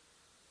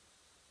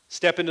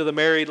 step into the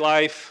married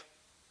life,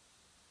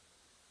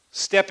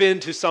 step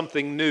into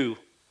something new.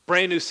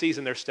 Brand new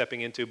season they're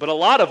stepping into. But a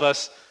lot of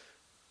us,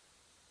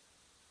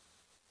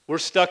 we're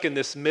stuck in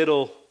this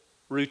middle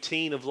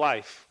routine of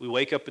life. We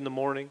wake up in the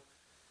morning,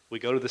 we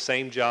go to the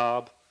same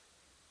job,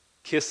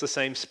 kiss the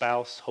same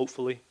spouse,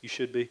 hopefully you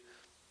should be,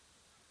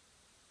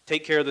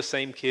 take care of the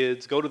same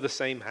kids, go to the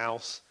same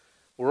house.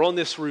 We're on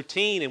this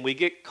routine and we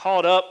get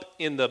caught up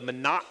in the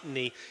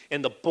monotony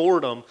and the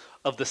boredom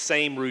of the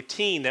same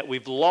routine that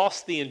we've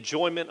lost the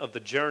enjoyment of the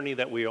journey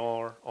that we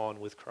are on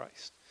with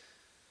Christ.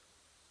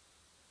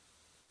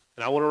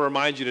 And I want to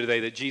remind you today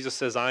that Jesus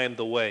says, I am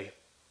the way.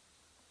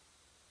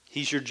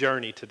 He's your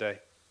journey today.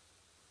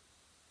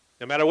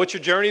 No matter what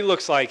your journey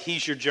looks like,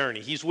 He's your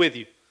journey. He's with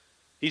you.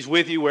 He's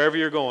with you wherever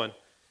you're going.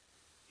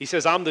 He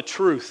says, I'm the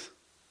truth,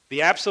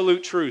 the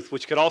absolute truth,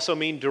 which could also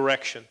mean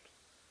direction.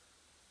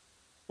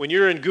 When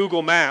you're in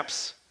Google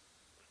Maps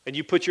and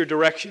you put your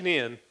direction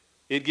in,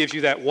 it gives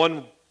you that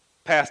one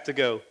path to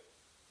go.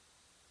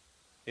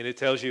 And it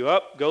tells you,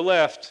 up, go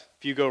left.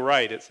 If you go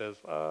right, it says,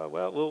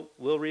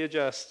 we'll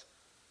readjust.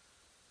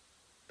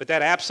 But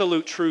that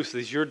absolute truth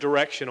is your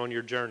direction on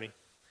your journey.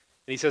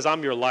 And He says,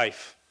 I'm your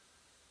life.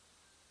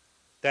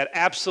 That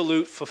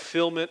absolute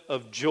fulfillment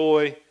of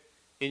joy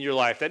in your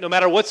life. That no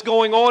matter what's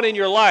going on in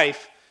your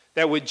life,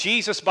 that with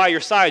Jesus by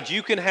your side,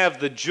 you can have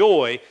the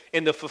joy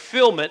and the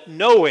fulfillment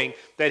knowing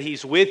that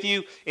He's with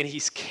you and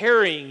He's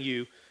carrying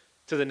you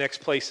to the next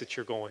place that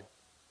you're going.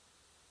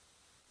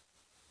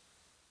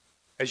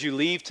 As you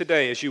leave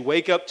today, as you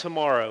wake up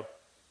tomorrow,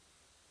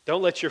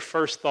 don't let your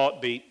first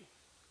thought be,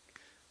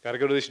 got to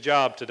go to this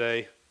job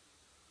today.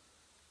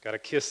 Got to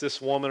kiss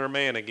this woman or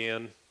man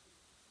again.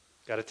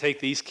 Got to take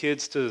these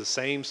kids to the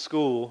same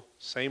school,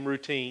 same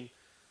routine.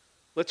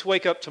 Let's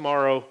wake up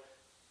tomorrow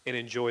and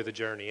enjoy the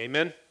journey.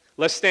 Amen?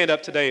 Let's stand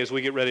up today as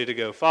we get ready to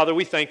go. Father,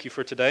 we thank you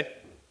for today.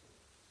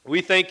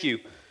 We thank you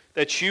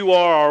that you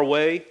are our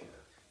way,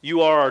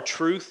 you are our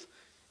truth,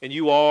 and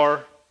you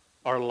are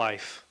our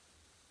life.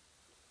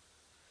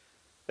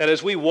 That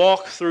as we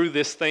walk through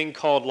this thing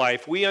called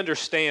life, we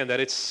understand that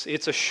it's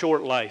a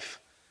short life.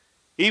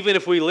 Even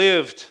if we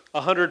lived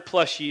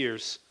 100+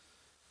 years,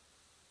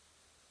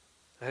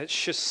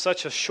 it's just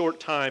such a short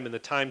time in the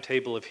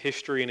timetable of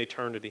history and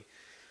eternity.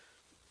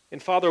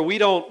 And Father, we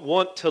don't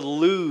want to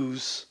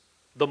lose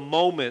the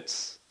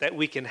moments that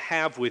we can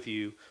have with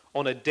you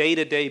on a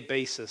day-to-day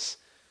basis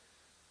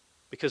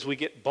because we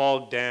get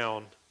bogged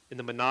down in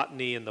the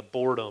monotony and the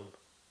boredom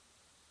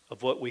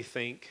of what we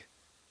think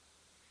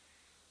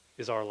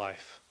is our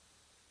life.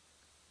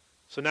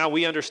 So now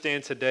we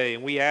understand today,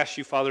 and we ask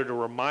you, Father, to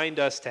remind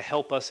us to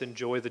help us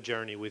enjoy the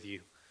journey with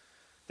you.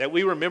 That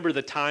we remember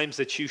the times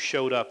that you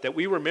showed up, that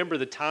we remember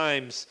the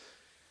times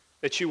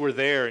that you were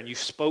there and you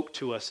spoke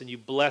to us and you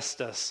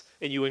blessed us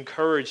and you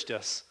encouraged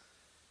us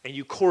and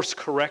you course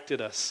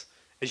corrected us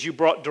as you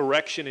brought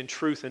direction and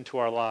truth into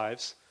our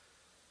lives.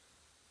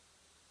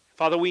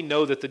 Father, we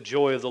know that the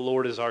joy of the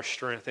Lord is our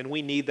strength, and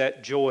we need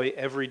that joy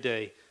every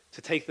day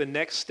to take the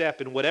next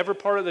step in whatever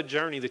part of the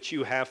journey that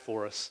you have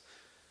for us.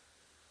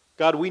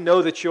 God, we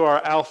know that you are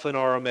our Alpha and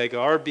our Omega,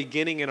 our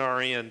beginning and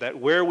our end, that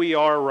where we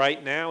are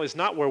right now is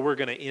not where we're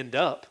going to end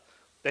up,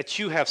 that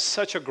you have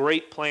such a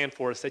great plan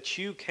for us, that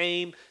you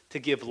came to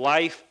give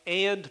life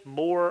and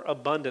more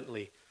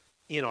abundantly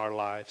in our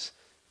lives.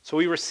 So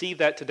we receive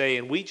that today,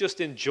 and we just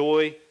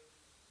enjoy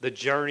the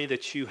journey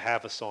that you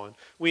have us on.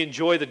 We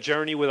enjoy the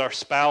journey with our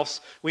spouse.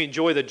 We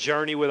enjoy the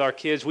journey with our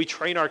kids. We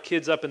train our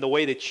kids up in the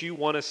way that you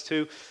want us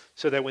to,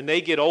 so that when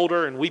they get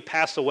older and we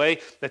pass away,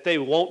 that they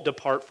won't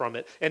depart from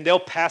it. And they'll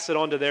pass it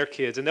on to their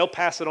kids, and they'll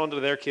pass it on to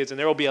their kids, and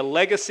there will be a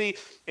legacy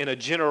and a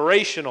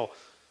generational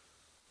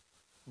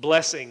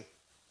blessing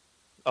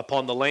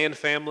upon the Land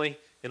family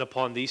and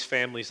upon these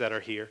families that are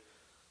here.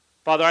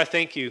 Father, I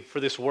thank you for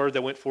this word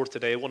that went forth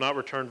today. It will not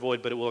return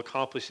void, but it will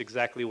accomplish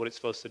exactly what it's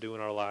supposed to do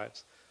in our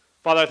lives.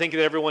 Father, I thank you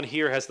that everyone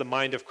here has the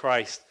mind of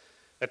Christ,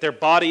 that their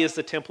body is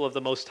the temple of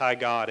the Most High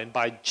God, and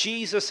by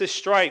Jesus'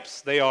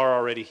 stripes they are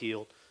already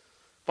healed.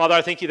 Father,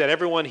 I thank you that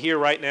everyone here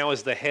right now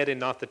is the head and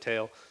not the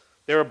tail.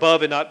 They're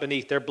above and not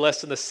beneath. They're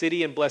blessed in the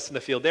city and blessed in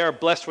the field. They are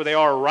blessed where they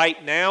are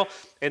right now,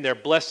 and they're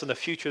blessed in the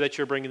future that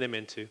you're bringing them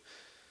into.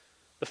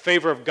 The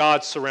favor of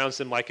God surrounds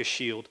them like a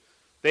shield.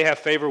 They have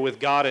favor with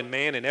God and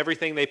man, and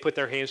everything they put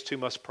their hands to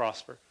must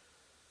prosper.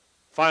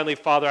 Finally,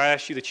 Father, I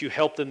ask you that you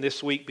help them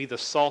this week be the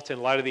salt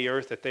and light of the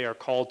earth that they are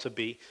called to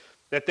be,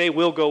 that they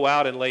will go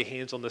out and lay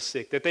hands on the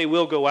sick, that they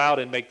will go out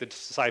and make the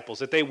disciples,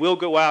 that they will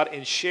go out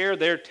and share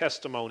their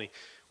testimony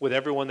with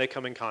everyone they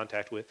come in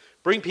contact with.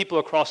 Bring people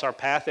across our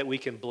path that we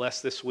can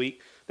bless this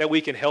week, that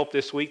we can help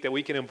this week, that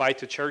we can invite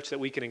to church, that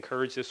we can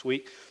encourage this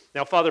week.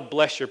 Now, Father,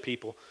 bless your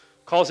people.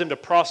 Cause them to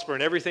prosper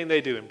in everything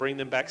they do and bring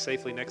them back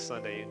safely next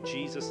Sunday. In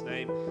Jesus'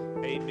 name,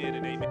 amen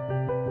and amen.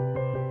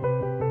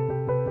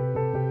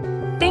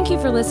 Thank you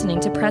for listening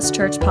to Press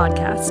Church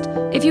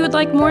Podcast. If you would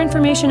like more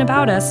information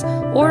about us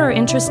or are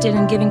interested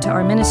in giving to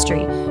our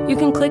ministry, you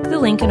can click the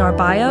link in our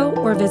bio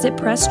or visit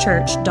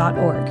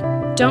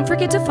presschurch.org. Don't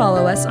forget to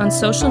follow us on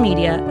social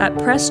media at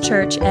Press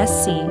Church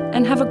SC,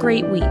 and have a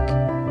great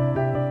week.